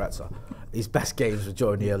director. His best games were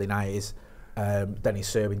during the early 90s.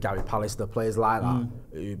 Dennis Irwin, Gary Pallister, players like that,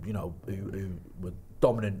 who were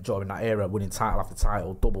dominant during that era, winning title after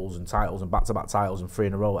title, doubles and titles and back-to-back titles and 3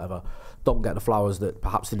 in a row, whatever, don't get the flowers that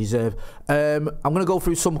perhaps they deserve. I'm going to go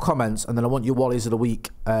through some comments and then I want your Wallies of the week.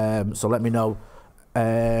 So let me know.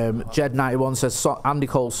 Jed91 says Andy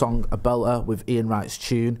Cole's song A Belter with Ian Wright's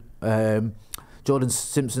tune. Jordan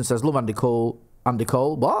Simpson says love Andy Cole. Andy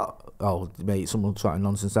Cole, what? Oh, mate, someone chatting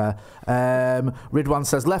nonsense there. Ridwan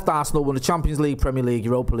says left Arsenal, won the Champions League, Premier League,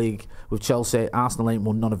 Europa League with Chelsea. Arsenal ain't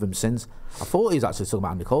won none of them since. I thought he was actually talking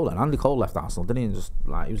about Andy Cole. And Andy Cole left Arsenal, didn't he? And just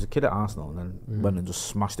like he was a kid at Arsenal and then went and just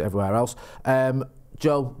smashed it everywhere else.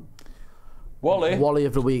 Joe. Wally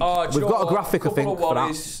of the week. We've got a graphic, I think, for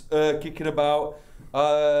that. Kicking about.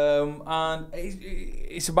 And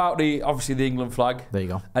it's about obviously the England flag. There you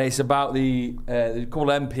go. And it's about the couple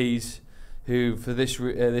of MPs who for this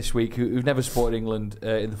week who've never supported England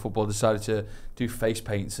in the football decided to do face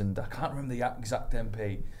paints, and I can't remember the exact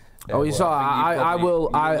MP. You saw.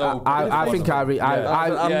 I think I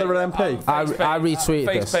retweeted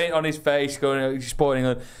face paint on his face, going supporting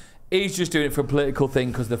England. He's just doing it for a political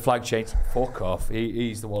thing because the flag changed. Fuck off.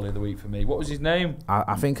 He's the Wally of the week for me. What was his name?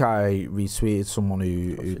 I think I retweeted someone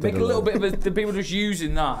who make a little bit of the people just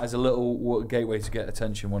using that as a little gateway to get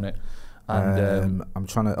attention, wasn't it? And I'm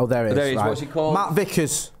trying to. Oh, there it is. There he is. Right. What's he called? Matt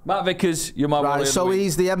Vickers. Matt Vickers, you're my Wally. So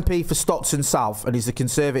he's the MP for Stockton South, and he's the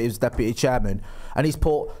Conservatives' deputy chairman. And he's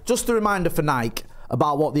put just a reminder for Nike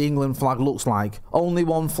about what the England flag looks like. Only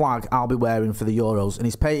one flag I'll be wearing for the Euros, and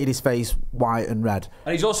he's painted his face white and red.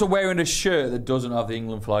 And he's also wearing a shirt that doesn't have the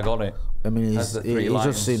England flag on it. I mean, he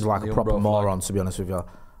just seems like a proper moron, to be honest with you.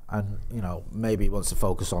 And, you know, maybe he wants to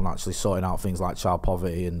focus on actually sorting out things like child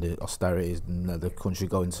poverty and the austerities and the country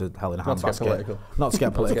going to hell in a handbasket. Not to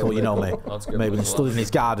get political, you know me. Maybe he's stood in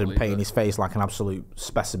his garden painting his face like an absolute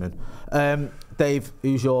specimen. Dave,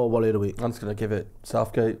 who's your Wally of the week? I'm just going to give it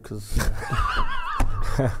Southgate because...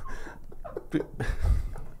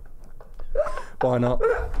 Why not?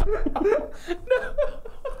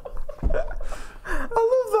 I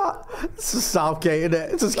love that. It's just Southgate, isn't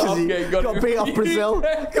it? Just because he got beat off Brazil.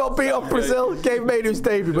 Got beat off Brazil. Gave Mainoo's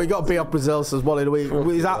debut, but he got beat off Brazil, so it's Wally of the week.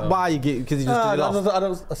 Is that why you get? Because he just did it off?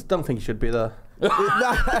 I don't think he should be there. What?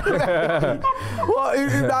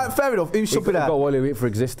 Fair enough. Who should be there? Got Wally of the week for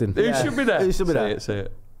existing. Who should be there? Who should be there? Say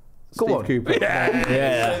it. Come Steve on. Cooper. Yeah.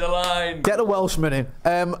 Say the line. Get the Welshman in.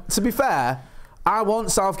 To be fair, I want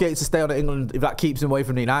Southgate to stay on at England if that keeps him away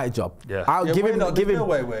from the United job. Yeah. I'll give him. No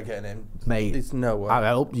way we're getting him, mate. There's no way. I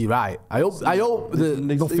hope you're right. I hope that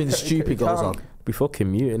nothing stupid goes on. Be fucking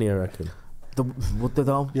mute in here, I reckon. Would they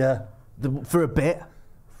though? Yeah. For a bit,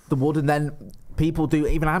 they would, and then people do.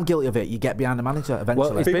 Even I'm guilty of it. You get behind the manager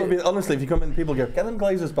eventually. Well, honestly, if you come in, people go, get them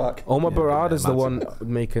Glazers back. Omar Barada's the one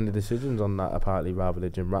making the decisions on that, apparently, rather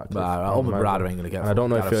than Jim Ratcliffe. Omar Barada ain't gonna get. I don't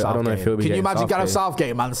know if he'll be. Can you imagine Gareth Southgate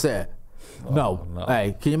at Man City? No.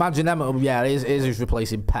 Hey, can you imagine them? Yeah, it is who's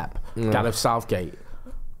replacing Pep. Gareth Southgate.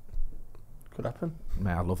 Could happen.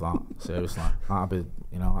 Man, I love that. Seriously, that'd be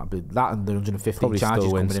that and the 150 Probably charges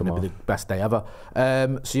still win coming in would be somehow. the best day ever.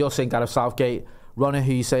 So you're saying Gareth Southgate. Ronnie,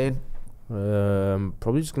 who are you saying?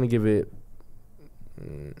 Probably just gonna give it.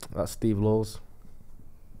 That's Steve Laws.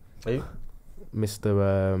 Who?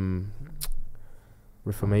 Mr.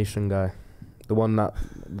 Reformation guy, the one that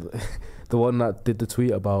did the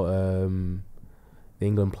tweet about the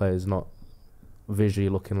England players not visually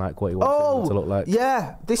looking like what he wants them to look like.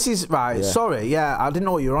 Yeah, this is right. Yeah. Sorry, yeah, I didn't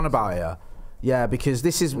know what you were on about here. Yeah, because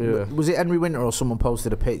this is was it Henry Winter or someone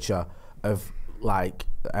posted a picture of like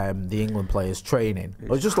the England players training. It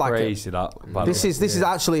was just crazy like this is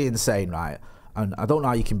actually insane, right? And I don't know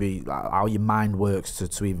how you can be how your mind works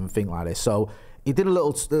to even think like this. So he did a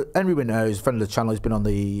little. Henry Winter, who's a friend of the channel, he's been on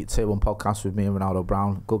the Tier 1 podcast with me and Ronaldo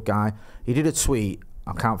Brown. Good guy. He did a tweet.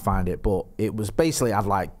 I can't find it, but it was basically had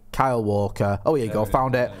like Kyle Walker. Oh, here you go,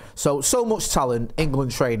 found it. So much talent,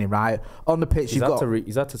 England training, right? On the pitch, he's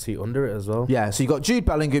had to tweet under it as well. Yeah, so you got Jude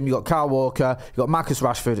Bellingham, you got Kyle Walker, you got Marcus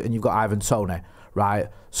Rashford, and you've got Ivan Toney, right?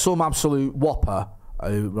 Some absolute whopper,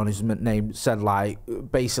 who on his name said like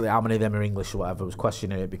basically how many of them are English or whatever, was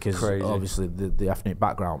questioning it because obviously the ethnic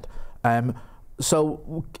background.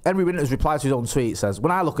 So Henry Winter's reply to his own tweet says,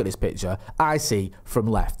 when I look at this picture, I see from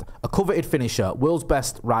left a coveted finisher, world's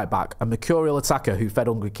best right back, a mercurial attacker who fed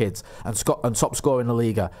hungry kids and top scorer in the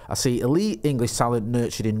league. I see elite English talent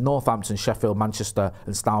nurtured in Northampton, Sheffield, Manchester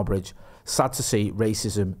and Stourbridge. Sad to see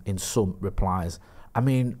racism in some replies. I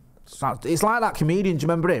mean, it's like that comedian, do you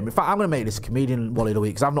remember him? In fact, I'm going to make this a comedian Wally of the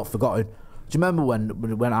week because I've not forgotten. Do you remember when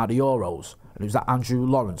we went out of Euros? And it was that Andrew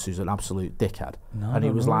Lawrence, who's an absolute dickhead. And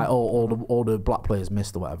he was like, all the black players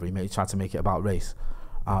missed or whatever. He tried to make it about race.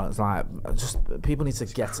 It's like, just people need to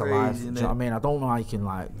get alive. Do you know what I mean? I don't know how you can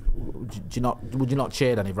like. Would you not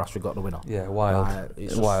cheer then if Rashford got the winner? Yeah, wild.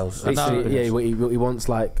 It's wild. He wants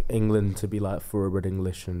like England to be like thoroughbred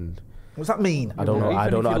English and. What's that mean? I don't know. I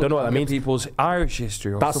don't know what that means. People's Irish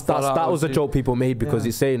history. That was a joke people made because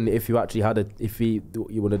it's saying if you actually had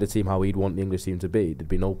you wanted a team how he'd want the English team to be, there'd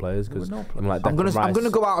be no players because I'm gonna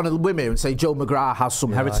go out on a whim here and say Joe McGrath has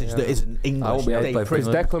some heritage that isn't English. Chris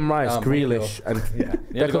Declan Rice, Grealish, and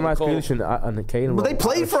Declan Rice, Grealish, and Kane. But they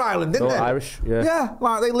played for Ireland, didn't they? Irish, yeah,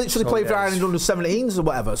 like they literally played for Ireland under 17s or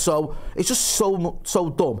whatever. So it's just so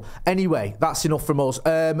dumb. Anyway, that's enough from us.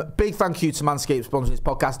 Big thank you to Manscaped sponsoring this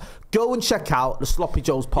podcast. Go and check out the Sloppy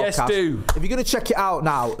Joe's podcast. Yes, do. If you're going to check it out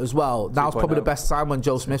now as well, now's probably the best time when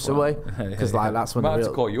Joe Smith's away, because like that's when to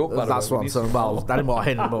call you up. That's what I'm saying. Well, that ain't more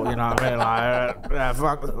hint, but you know what I mean. Like, I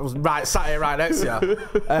was sat here right next to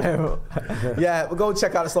you. Yeah, we'll go and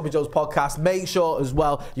check out the Sloppy Joe's podcast. Make sure as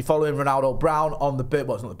well you're following Ronaldo Brown on the Bird.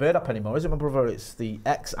 Well, it's not the Bird app anymore, is it, my brother? It's the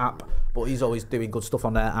X app. But he's always doing good stuff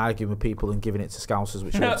on there, arguing with people and giving it to Scousers,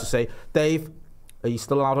 which I love to see. Dave. Are you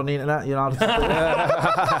still allowed on the internet? You're allowed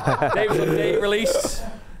to Dave's update released.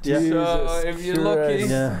 So if you're lucky,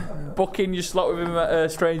 booking your slot with him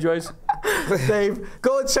at Strange Ways. Dave,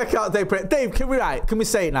 go and check out Dave. Dave, can we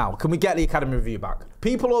say it now? Can we get the Academy review back?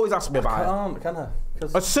 People always ask me about it. Can I?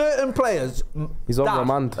 A certain player's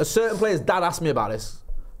a certain player's dad asked me about this.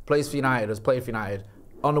 Plays for United, has played for United.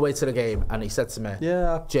 On the way to the game, and he said to me,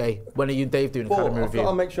 Jay, when are you and Dave doing Academy review?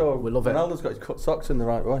 I'll make sure we love it. Ronaldo's got his cut socks in the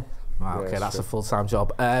right way. Right, okay, that's a full-time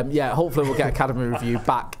job. Hopefully we'll get Academy review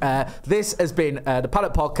back. This has been the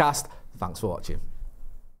Paddock Podcast. Thanks for watching.